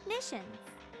and technicians.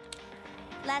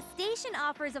 Lastation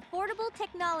offers affordable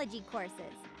technology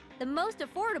courses, the most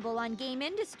affordable on game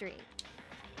industry.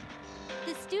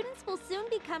 The students will soon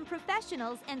become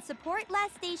professionals and support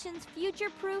Lastation's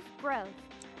future-proof growth.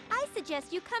 I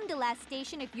suggest you come to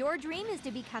Lastation if your dream is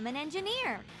to become an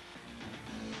engineer.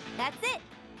 That's it.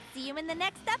 See you in the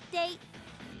next update.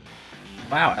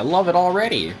 Wow, I love it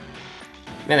already.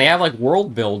 Man, they have like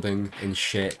world building and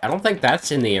shit. I don't think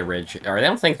that's in the original, or I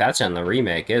don't think that's in the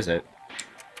remake, is it?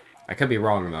 I could be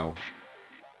wrong though.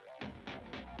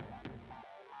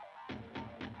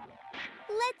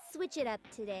 Let's switch it up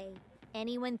today.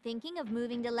 Anyone thinking of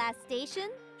moving to Lastation?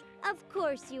 Of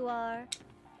course you are.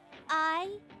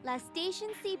 I,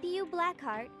 Lastation CPU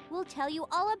Blackheart, will tell you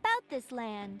all about this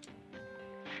land.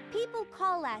 People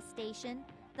call Lastation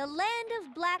the Land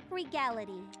of Black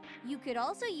Regality. You could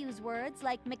also use words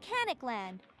like Mechanic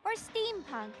Land or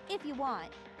Steampunk if you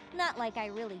want. Not like I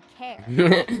really care.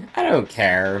 I don't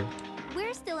care.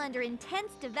 We're still under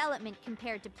intense development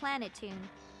compared to Planetoon,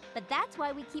 but that's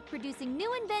why we keep producing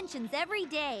new inventions every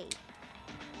day.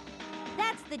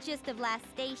 That's the gist of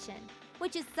Lastation,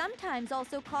 which is sometimes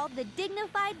also called the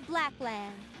Dignified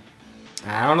Blackland.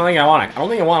 I don't think I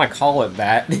want to call it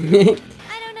that.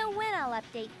 I don't know when I'll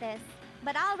update this,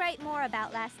 but I'll write more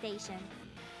about Lastation.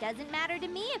 Doesn't matter to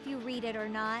me if you read it or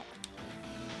not.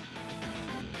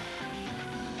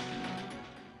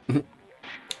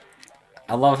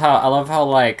 I love how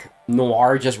like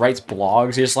Noire just writes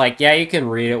blogs. He's like, yeah, you can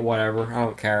read it, whatever. I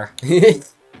don't care.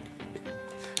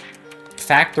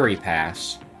 Factory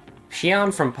Pass.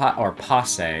 Xion from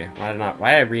Passe. Why did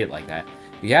I read it like that?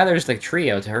 Gathers the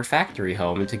trio to her factory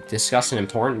home to discuss an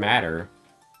important matter.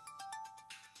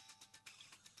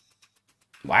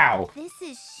 Wow. This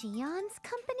is Xion's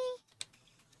company?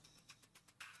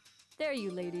 There you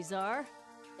ladies are.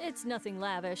 It's nothing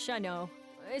lavish, I know.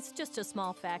 It's just a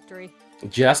small factory.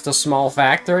 Just a small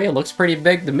factory? It looks pretty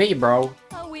big to me, bro.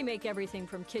 Oh, we make everything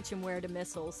from kitchenware to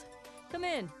missiles. Come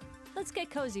in. Let's get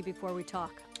cozy before we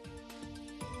talk.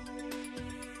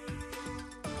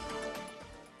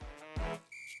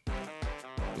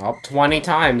 Up 20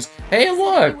 times. Hey,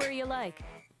 look! Where you like.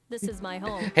 This is my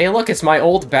home. Hey, look, it's my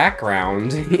old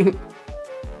background.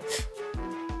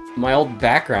 My old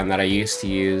background that I used to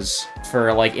use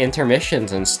for, like,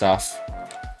 intermissions and stuff.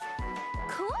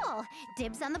 Cool!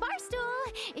 Dibs on the bar stool.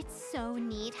 It's so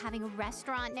neat having a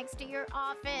restaurant next to your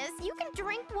office. You can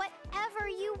drink whatever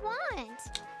you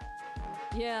want.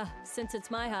 Yeah, since it's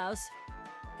my house.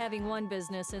 Having one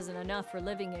business isn't enough for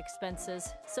living expenses,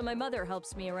 so my mother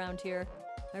helps me around here.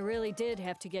 I really did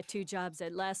have to get 2 jobs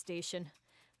at Lastation.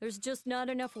 There's just not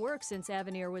enough work since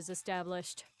Avenir was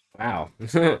established. Wow.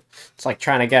 It's like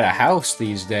trying to get a house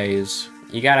these days.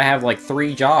 You gotta have like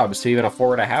 3 jobs to even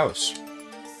afford a house.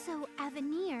 So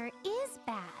Avenir is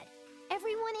bad.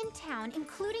 Everyone in town,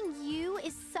 including you,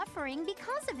 is suffering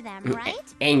because of them,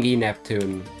 right? Angie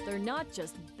Neptune. They're not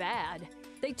just bad.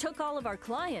 They took all of our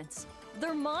clients.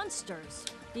 They're monsters.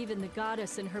 Even the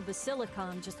goddess and her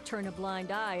basilicom just turn a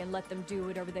blind eye and let them do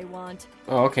whatever they want.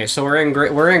 Oh, okay, so we're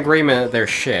in agreement that they're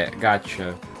shit.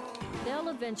 Gotcha. They'll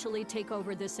eventually take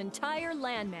over this entire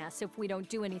landmass if we don't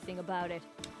do anything about it.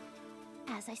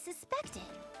 As I suspected.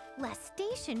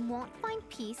 Lastation won't find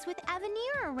peace with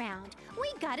Avenir around.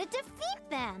 We gotta defeat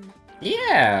them.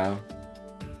 Yeah.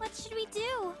 What should we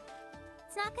do?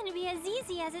 It's not gonna be as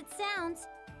easy as it sounds.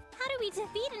 How do we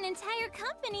defeat an entire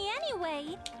company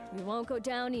anyway? We won't go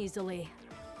down easily.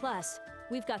 Plus,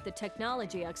 we've got the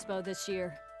Technology Expo this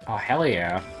year. Oh, hell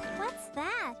yeah. What's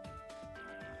that?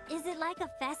 Is it like a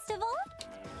festival?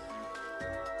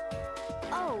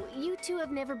 Oh, you two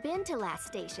have never been to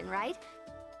Lastation, right?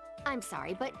 I'm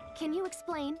sorry, but can you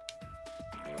explain?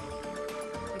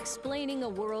 Explaining a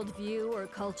worldview or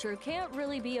culture can't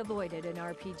really be avoided in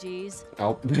RPGs.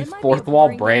 Oh, It might be fourth a wall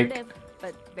boring break. narrative,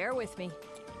 but bear with me.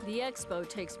 The expo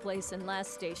takes place in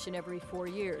Lastation every 4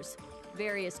 years.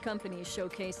 Various companies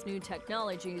showcase new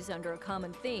technologies under a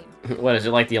common theme. What, is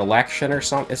it like the election or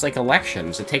something? It's like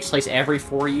elections. It takes place every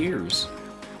 4 years.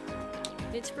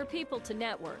 It's for people to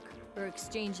network, or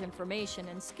exchange information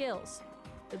and skills.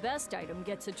 The best item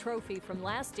gets a trophy from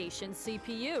Lastation's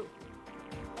CPU.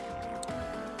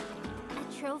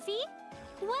 A trophy?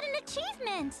 What an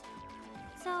achievement!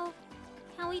 So,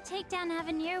 can we take down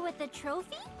Avenir with the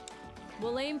trophy?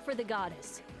 We'll aim for the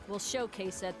goddess. We'll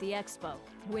showcase at the expo,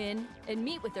 win, and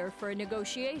meet with her for a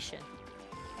negotiation.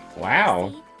 Wow.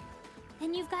 See?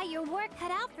 Then you've got your work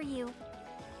cut out for you.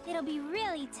 It'll be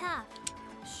really tough.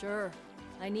 Sure.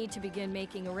 I need to begin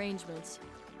making arrangements.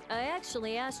 I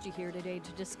actually asked you here today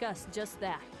to discuss just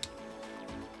that.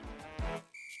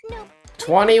 Nope.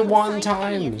 21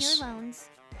 times.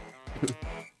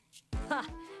 Ha!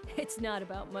 It's not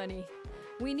about money.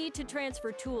 We need to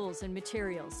transfer tools and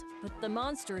materials, but the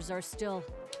monsters are still...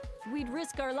 We'd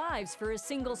risk our lives for a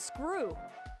single screw.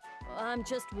 I'm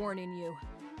just warning you,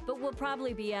 but we'll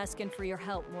probably be asking for your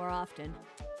help more often.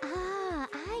 Ah,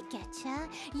 I getcha.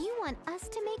 You want us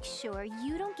to make sure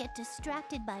you don't get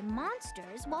distracted by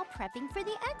monsters while prepping for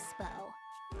the expo.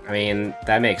 I mean,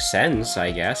 that makes sense,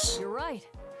 I guess. You're right.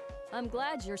 I'm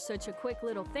glad you're such a quick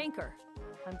little thinker.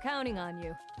 I'm counting on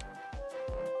you.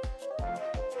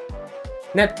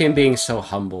 Neptune being so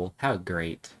humble. How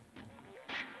great.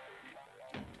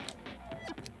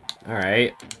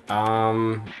 Alright.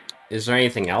 Is there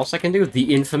anything else I can do?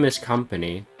 The infamous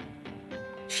company.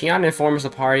 Shion informs the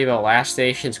party about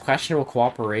Lastation's questionable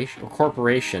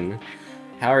corporation.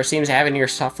 However, it seems Avenir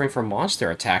is suffering from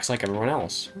monster attacks like everyone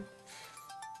else.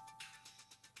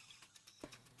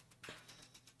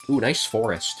 Ooh, nice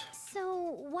forest.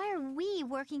 So, why are we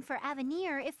working for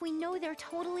Avenir if we know they're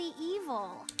totally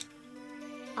evil?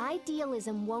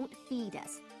 Idealism won't feed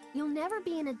us. You'll never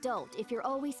be an adult if you're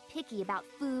always picky about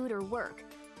food or work.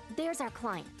 There's our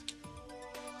client.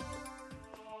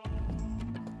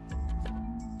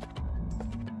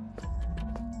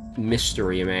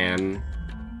 Mystery Man.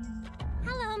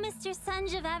 Hello, Mr.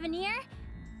 Sunj of Avenir.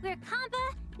 We're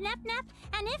Kampa, Nep,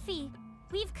 and Iffy.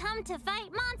 We've come to fight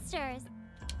monsters.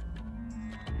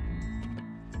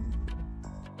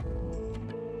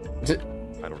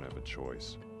 I don't have a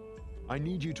choice. I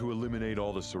need you to eliminate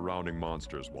all the surrounding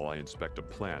monsters while I inspect a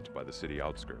plant by the city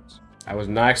outskirts. I was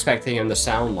not expecting him to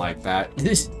sound like that.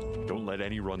 Don't let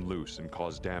any run loose and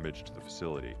cause damage to the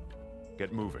facility.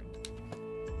 Get moving.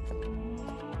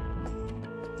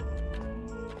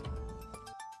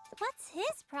 What's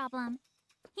his problem?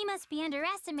 He must be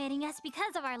underestimating us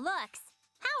because of our looks.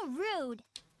 How rude!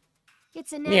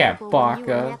 It's Yeah, inevitable when you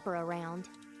Baka. and Nep are around.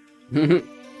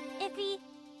 Iffy,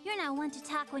 you're not one to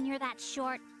talk when you're that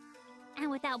short. And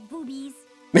without boobies.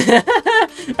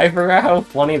 I forgot how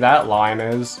funny that line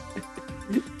is.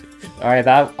 Alright,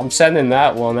 I'm sending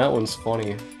that one. That one's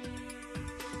funny.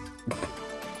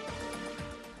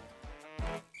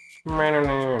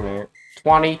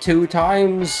 22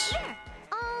 times. Sure,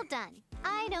 all done.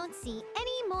 I don't see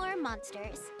any more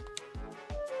monsters.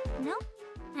 Nope.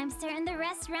 I'm certain the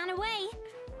rest ran away.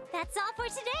 That's all for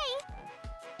today.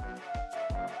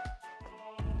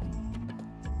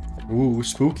 Ooh,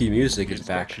 spooky music is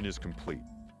back. Inspection is complete.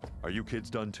 Are you kids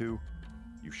done too?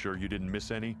 You sure you didn't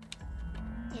miss any?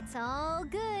 It's all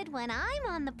good when I'm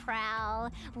on the prowl.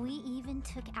 We even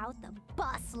took out the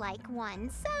boss-like one,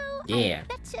 so Yeah. I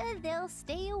betcha they'll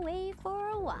stay away for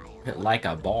a while. Like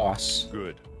a boss.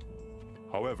 Good.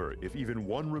 However, if even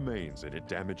one remains and it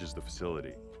damages the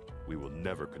facility, we will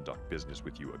never conduct business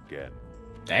with you again.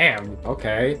 Damn,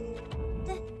 okay.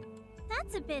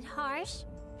 That's a bit harsh.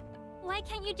 Why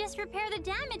can't you just repair the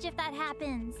damage if that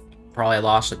happens? Probably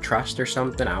lost the trust or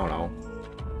something, I don't know.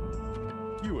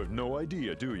 You have no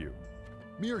idea, do you?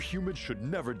 Mere humans should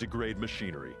never degrade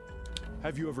machinery.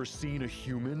 Have you ever seen a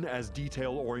human as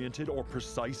detail-oriented or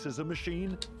precise as a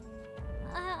machine?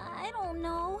 I don't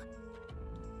know.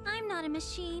 I'm not a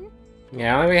machine.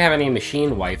 Yeah, I don't think we have any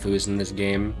machine waifus in this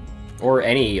game. Or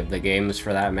any of the games,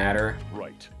 for that matter.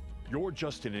 Right. You're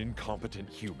just an incompetent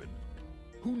human.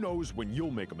 Who knows when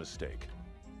you'll make a mistake?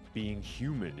 Being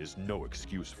human is no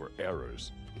excuse for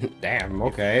errors. Damn,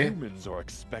 okay. If humans are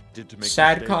expected to make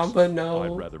Sad mistakes, combo, no.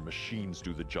 I'd rather machines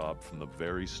do the job from the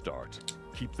very start.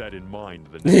 Keep that in mind.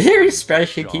 Their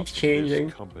expression keeps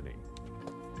changing. Company.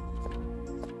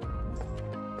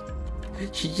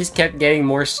 She just kept getting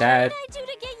more sad. What did I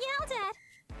do to get yelled at?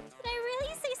 Did I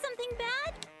really say something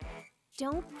bad?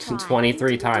 Don't cry.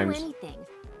 23 He didn't times. do anything.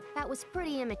 That was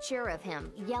pretty immature of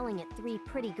him, yelling at 3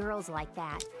 pretty girls like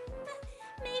that.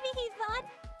 Maybe he thought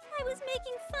I was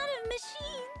making fun of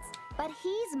machines. But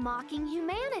he's mocking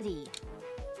humanity.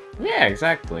 Yeah,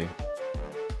 exactly.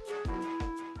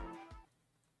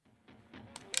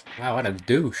 Wow, what a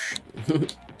douche.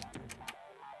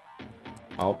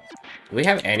 Oh. Do we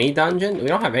have any dungeon? We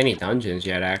don't have any dungeons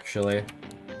yet, actually.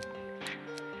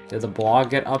 Did the blog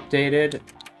get updated?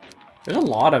 There's a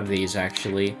lot of these,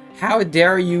 actually. How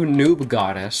dare you, noob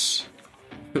goddess?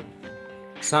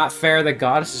 It's not fair that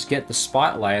goddesses get the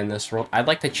spotlight in this world. I'd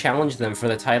like to challenge them for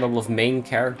the title of main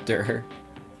character.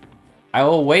 I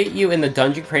will await you in the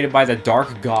dungeon created by the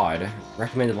Dark God.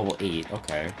 Recommended level 8.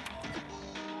 Okay.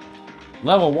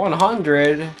 Level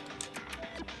 100.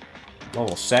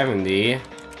 Level 70.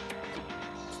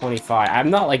 25. I'm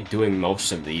not, like, doing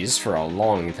most of these for a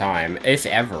long time, if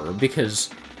ever, because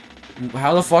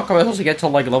how the fuck am I supposed to get to,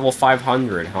 like, level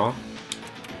 500, huh?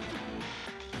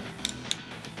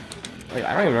 Like,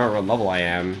 I don't even remember what level I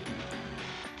am.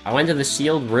 I went to the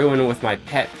sealed ruin with my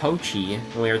pet Pochi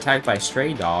when we were attacked by a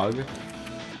stray dog.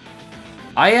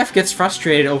 IF gets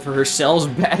frustrated over her cell's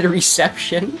bad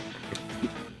reception.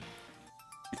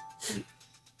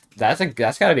 That's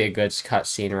gotta be a good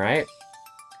cutscene, right?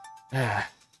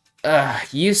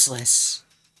 Useless.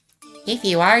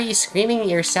 Iffy, why are you screaming at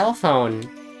your cell phone?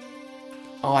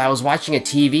 Oh, I was watching a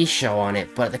TV show on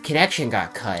it, but the connection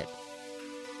got cut.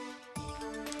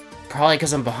 Probably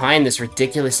because I'm behind this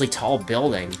ridiculously tall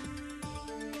building.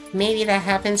 Maybe that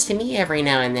happens to me every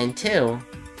now and then, too.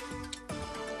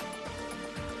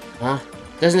 Huh?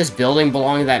 Doesn't this building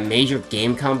belong to that major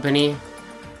game company?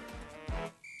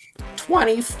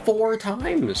 24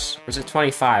 times! Or is it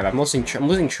 25? I'm losing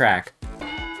track.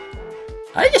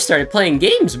 I just started playing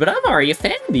games, but I'm already a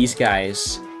fan of these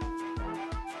guys.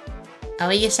 Oh,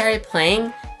 you started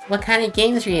playing? What kind of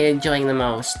games are you enjoying the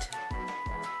most?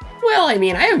 Well, I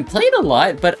mean, I haven't played a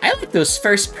lot, but I like those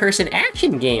first-person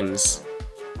action games.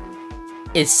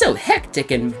 It's so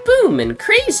hectic and boom and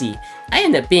crazy. I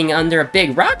end up being under a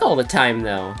big rock all the time,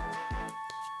 though.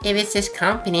 If it's this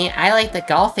company, I like the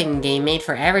golfing game made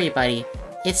for everybody.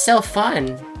 It's so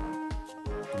fun.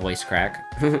 Voice crack.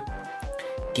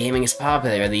 Gaming is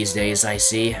popular these days, I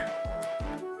see.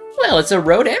 Well, it's a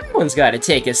road everyone's gotta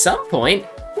take at some point.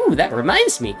 Ooh, that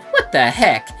reminds me. What the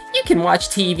heck? You can watch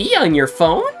TV on your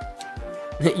phone?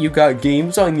 You got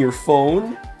games on your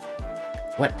phone?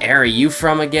 What era are you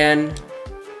from again?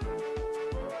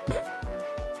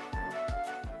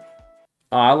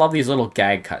 Oh, I love these little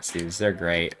gag cutscenes. They're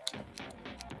great.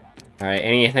 Alright,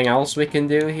 anything else we can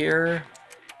do here?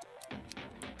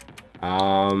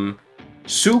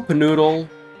 Soup Noodle.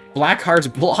 Blackheart's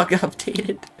blog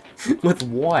updated? With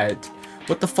what?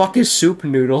 What the fuck is Soup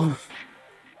Noodle?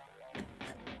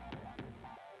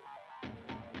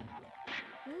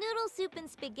 Noodle soup and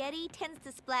spaghetti tends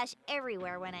to splash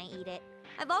everywhere when I eat it.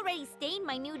 I've already stained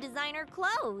my new designer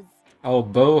clothes. Oh,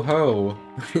 bo-ho.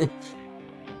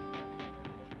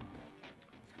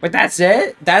 Wait, that's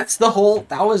it? That's the whole...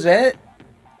 That was it?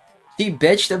 She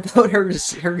bitched about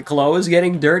her clothes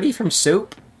getting dirty from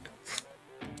soup?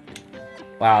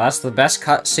 Wow, that's the best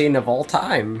cutscene of all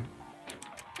time.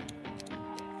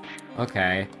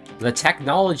 Okay. The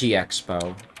Technology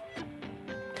Expo.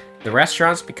 The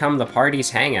restaurants become the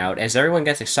party's hangout. As everyone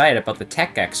gets excited about the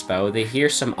Tech Expo, they hear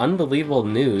some unbelievable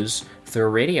news through a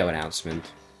radio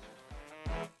announcement.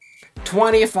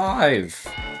 25!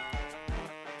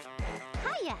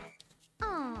 Hiya!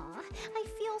 Aw, I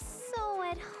feel so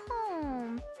at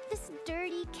home. This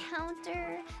dirty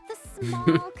counter, the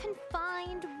small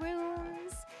confined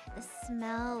rooms, the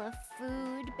smell of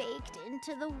food baked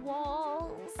into the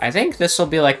walls. I think this will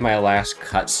be like my last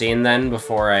cutscene then,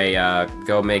 before I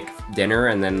go make dinner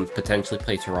and then potentially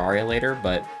play Terraria later,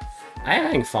 but I'm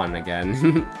having fun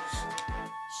again.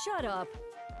 Shut up.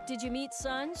 Did you meet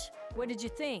Sanj? What did you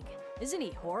think? Isn't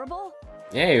he horrible?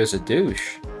 Yeah, he was a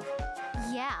douche.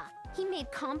 Yeah, he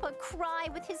made Compa cry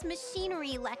with his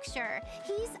machinery lecture.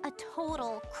 He's a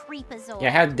total creepazoid. Yeah,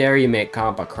 how dare you make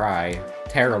Compa cry.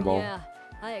 Terrible. Yeah,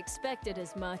 I expected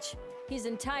as much. He's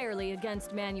entirely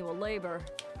against manual labor.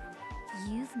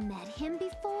 You've met him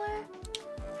before?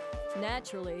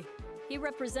 Naturally. He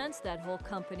represents that whole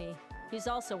company. He's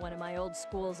also one of my old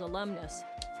school's alumnus.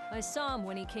 I saw him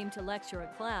when he came to lecture a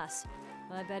class.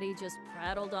 I bet he just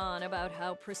prattled on about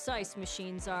how precise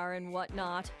machines are and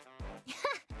whatnot.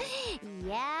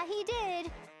 Yeah, he did.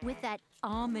 With that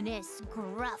ominous,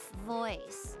 gruff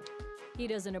voice. He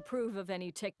doesn't approve of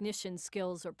any technician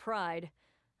skills or pride.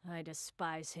 I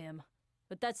despise him.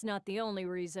 But that's not the only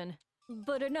reason.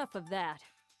 But enough of that.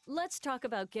 Let's talk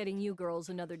about getting you girls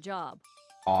another job.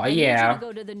 Oh I need you yeah. to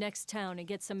go to the next town and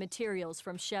get some materials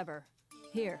from Shever.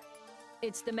 Here,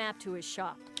 it's the map to his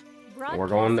shop. We're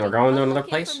going to another public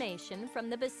place? Information from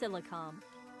the Basilicom.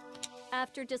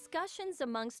 After discussions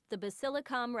amongst the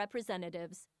Basilicom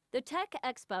representatives, the Tech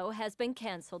Expo has been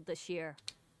cancelled this year.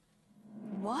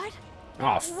 What?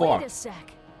 Oh fuck. Wait a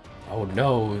sec. Oh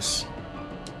noes.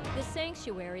 The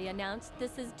Sanctuary announced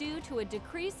this is due to a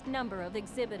decreased number of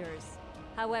exhibitors.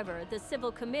 However, the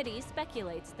Civil Committee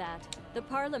speculates that the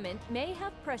Parliament may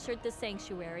have pressured the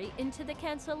Sanctuary into the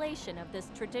cancellation of this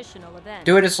traditional event.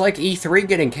 Dude, it's like E3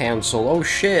 getting canceled. Oh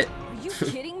shit. Are you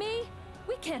kidding me?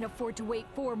 We can't afford to wait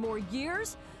 4 more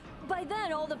years. By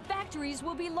then, all the factories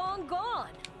will be long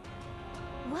gone.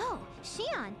 Whoa,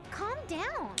 Xion, calm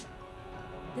down.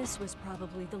 This was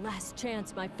probably the last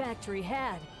chance my factory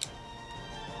had.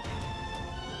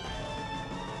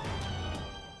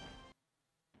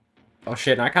 Oh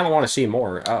shit, and I kind of want to see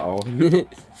more. Uh-oh.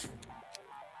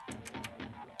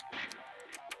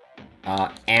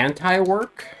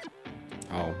 Anti-work?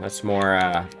 Oh, that's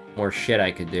more shit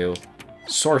I could do.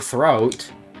 Sore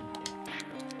throat?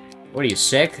 What are you,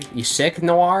 sick? You sick,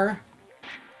 Noire?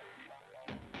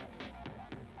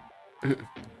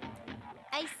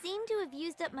 I seem to have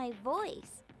used up my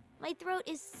voice. My throat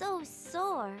is so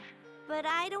sore. But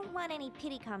I don't want any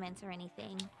pity comments or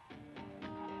anything.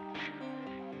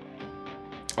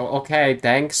 Oh, okay,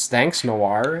 thanks,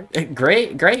 Noire.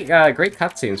 Great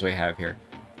cutscenes we have here.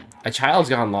 A child's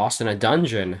gone lost in a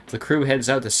dungeon. The crew heads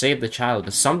out to save the child,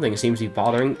 but something seems to be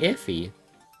bothering Iffy.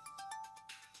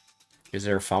 Is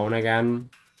there a phone again?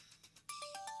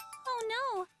 Oh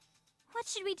no! What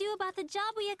should we do about the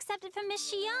job we accepted from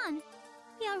Miss Xion?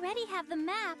 We already have the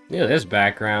map. Yeah, this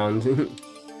background.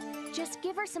 Just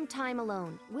give her some time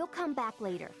alone. We'll come back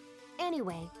later.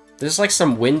 Anyway. This is like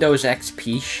some Windows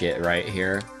XP shit right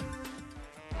here.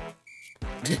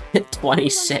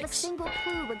 26. We don't have a single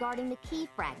clue regarding the key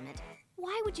fragment.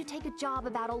 Why would you take a job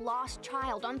about a lost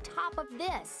child on top of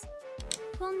this?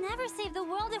 We'll never save the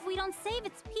world if we don't save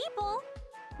its people.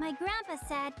 My grandpa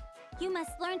said, you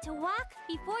must learn to walk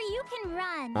before you can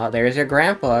run. Oh, there's your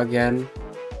grandpa again.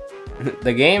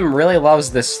 The game really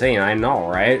loves this theme, I know,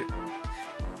 right?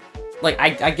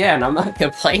 Like, again, I'm not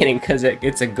complaining because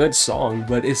it's a good song,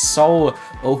 but it's so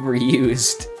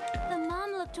overused. The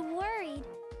mom looked worried.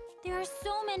 There are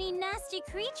so many nasty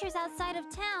creatures outside of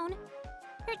town.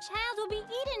 Her child will be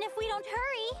eaten if we don't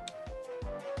hurry.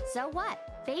 So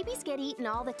what? Babies get eaten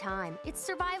all the time. It's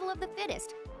survival of the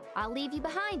fittest. I'll leave you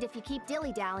behind if you keep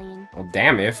dilly-dallying. Well,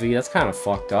 damn, Iffy, that's kind of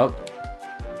fucked up.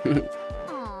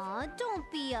 Aw,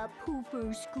 don't be a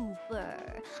pooper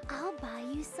scooper. I'll buy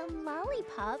you some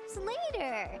lollipops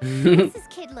later. What's this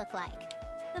kid look like?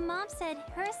 The mom said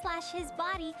her/his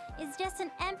body is just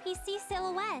an NPC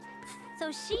silhouette.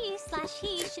 So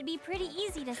she/he should be pretty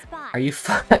easy to spot. Are you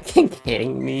fucking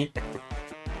kidding me?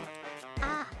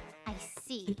 Ah, I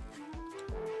see.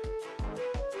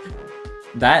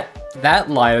 That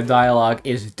line of dialogue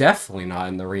is definitely not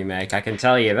in the remake, I can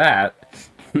tell you that.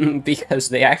 Because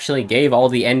they actually gave all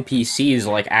the NPCs,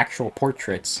 like, actual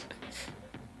portraits.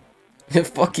 The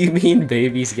fuck you mean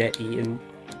babies get eaten?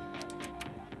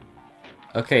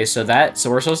 Okay, so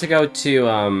we're supposed to go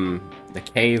to, the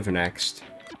cave next.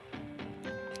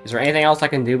 Is there anything else I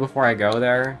can do before I go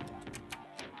there?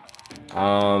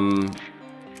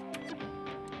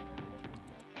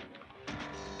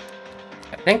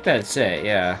 I think that's it,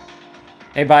 yeah.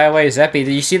 Hey, by the way, Zeppy,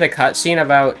 did you see the cutscene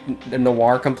about the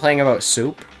Noire complaining about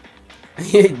soup?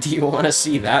 Do you want to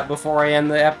see that before I end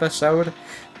the episode?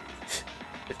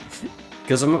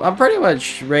 Because I'm pretty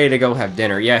much ready to go have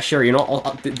dinner. Yeah, sure, you know,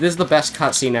 this is the best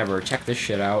cutscene ever. Check this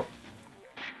shit out.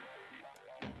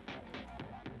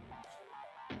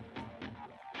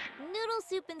 Noodle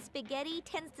soup and spaghetti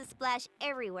tends to splash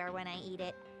everywhere when I eat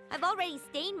it. I've already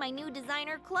stained my new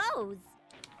designer clothes.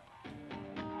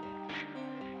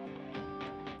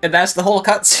 And that's the whole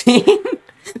cutscene.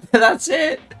 That's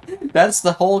it. That's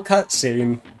the whole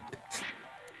cutscene.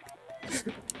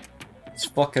 It's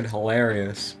fucking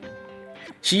hilarious.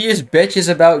 She just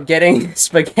bitches about getting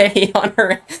spaghetti on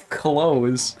her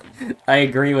clothes. I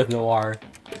agree with Noire.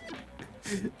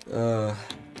 So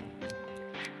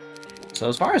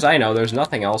as far as I know, there's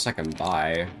nothing else I can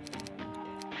buy.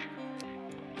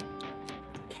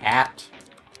 Cat.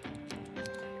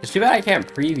 It's too bad I can't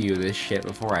preview this shit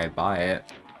before I buy it.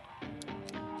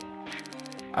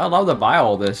 I would love to buy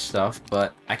all this stuff,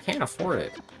 but I can't afford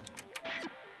it.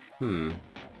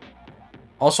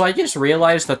 Also, I just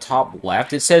realized the top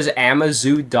left, it says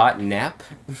Amazoo.nep.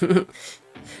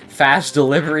 Fast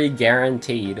delivery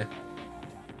guaranteed.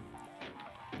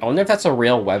 I wonder if that's a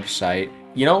real website.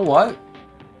 You know what?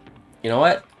 You know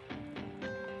what?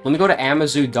 Let me go to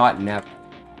Amazoo.nep.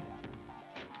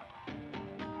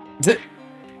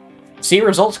 See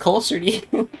results closer to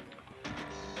you.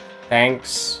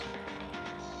 Thanks.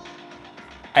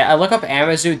 I look up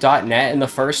Amazoo.net, and the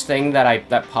first thing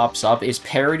that pops up is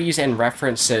parodies and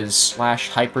references /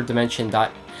 Hyperdimension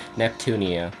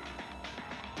Neptunia.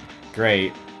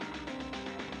 Great.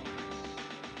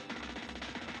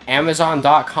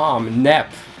 Amazon.com,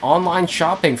 Nep. Online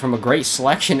shopping from a great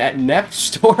selection at Nep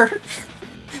store.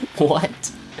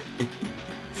 What?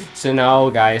 So no,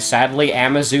 guys, sadly,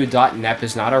 Amazoo.nep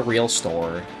is not a real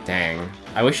store. Dang.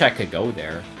 I wish I could go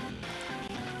there.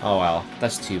 Oh well,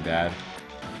 that's too bad.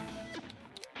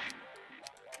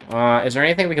 Is there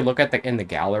anything we can look at in the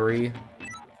gallery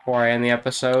before I end the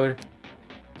episode?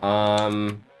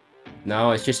 No,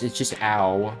 it's just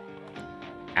Ow.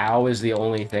 Ow is the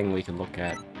only thing we can look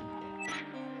at.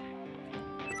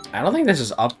 I don't think this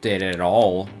is updated at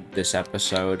all, this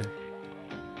episode.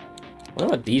 I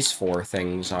wonder what these 4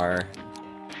 things are.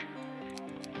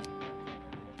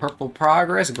 Purple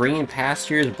Progress, Green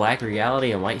Pastures, Black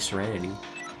Reality, and White Serenity.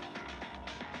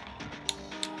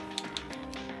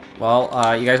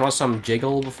 Well, you guys want some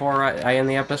jiggle before I end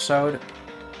the episode?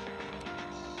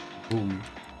 Boom.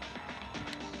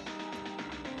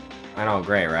 I know,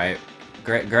 great, right?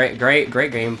 Great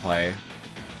gameplay.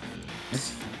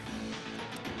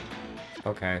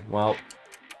 Okay, well...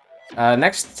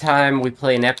 next time we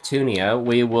play Neptunia,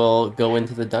 we will go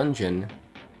into the dungeon.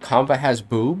 Comba has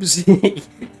boobs?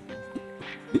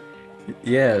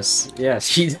 Yes,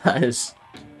 she does.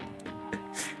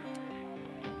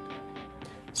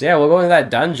 So yeah, we'll go into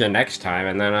that dungeon next time,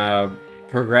 and then,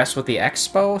 progress with the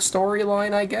Expo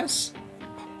storyline, I guess?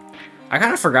 I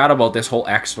kind of forgot about this whole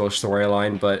Expo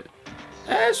storyline, but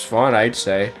it's fun, I'd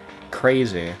say.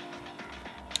 Crazy.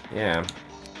 Yeah.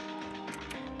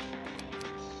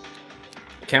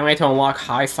 Can't wait to unlock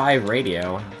Hi-Fi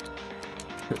Radio.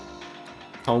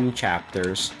 Home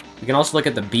chapters. You can also look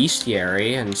at the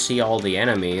bestiary and see all the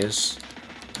enemies.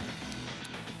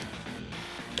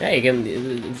 Yeah, you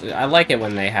can... I like it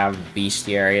when they have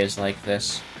bestiaries like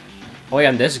this. Oh yeah,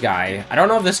 and this guy. I don't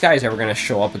know if this guy is ever gonna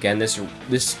show up again. This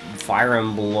Fire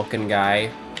Emblem-looking guy.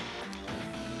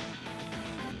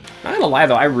 Not gonna lie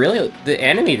though, the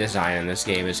enemy design in this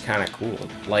game is kind of cool.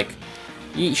 Like,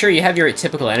 sure, you have your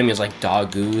typical enemies like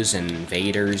Dogoos and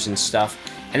Invaders and stuff,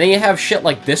 and then you have shit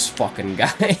like this fucking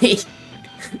guy.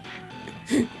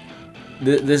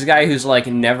 This guy who's, like,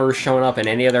 never shown up in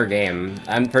any other game.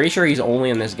 I'm pretty sure he's only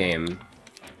in this game.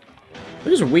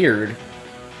 Which is weird.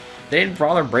 They didn't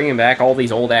bother bringing back all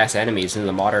these old-ass enemies in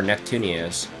the modern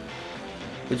Neptunias.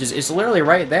 Which is, it's literally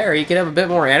right there. You could have a bit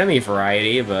more enemy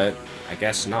variety, but I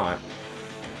guess not.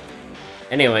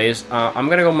 Anyways, I'm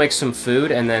gonna go make some food,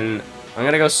 and then I'm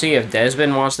gonna go see if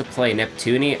Desmond wants to play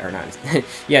Neptunia, or not.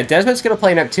 Yeah, Desmond's gonna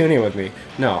play Neptunia with me.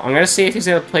 No, I'm gonna see if he's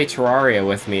gonna play Terraria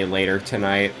with me later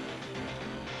tonight.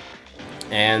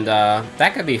 And,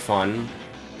 that could be fun.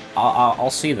 I'll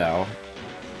see, though.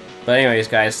 But anyways,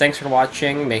 guys, thanks for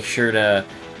watching. Make sure to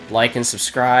like and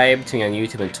subscribe to me on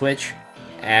YouTube and Twitch.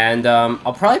 And,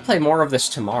 I'll probably play more of this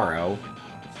tomorrow.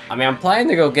 I mean, I'm planning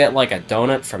to go get, like, a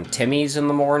donut from Timmy's in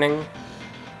the morning.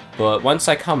 But once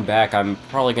I come back, I'm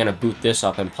probably gonna boot this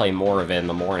up and play more of it in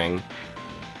the morning.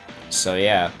 So,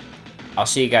 yeah. I'll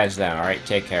see you guys then, alright?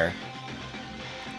 Take care.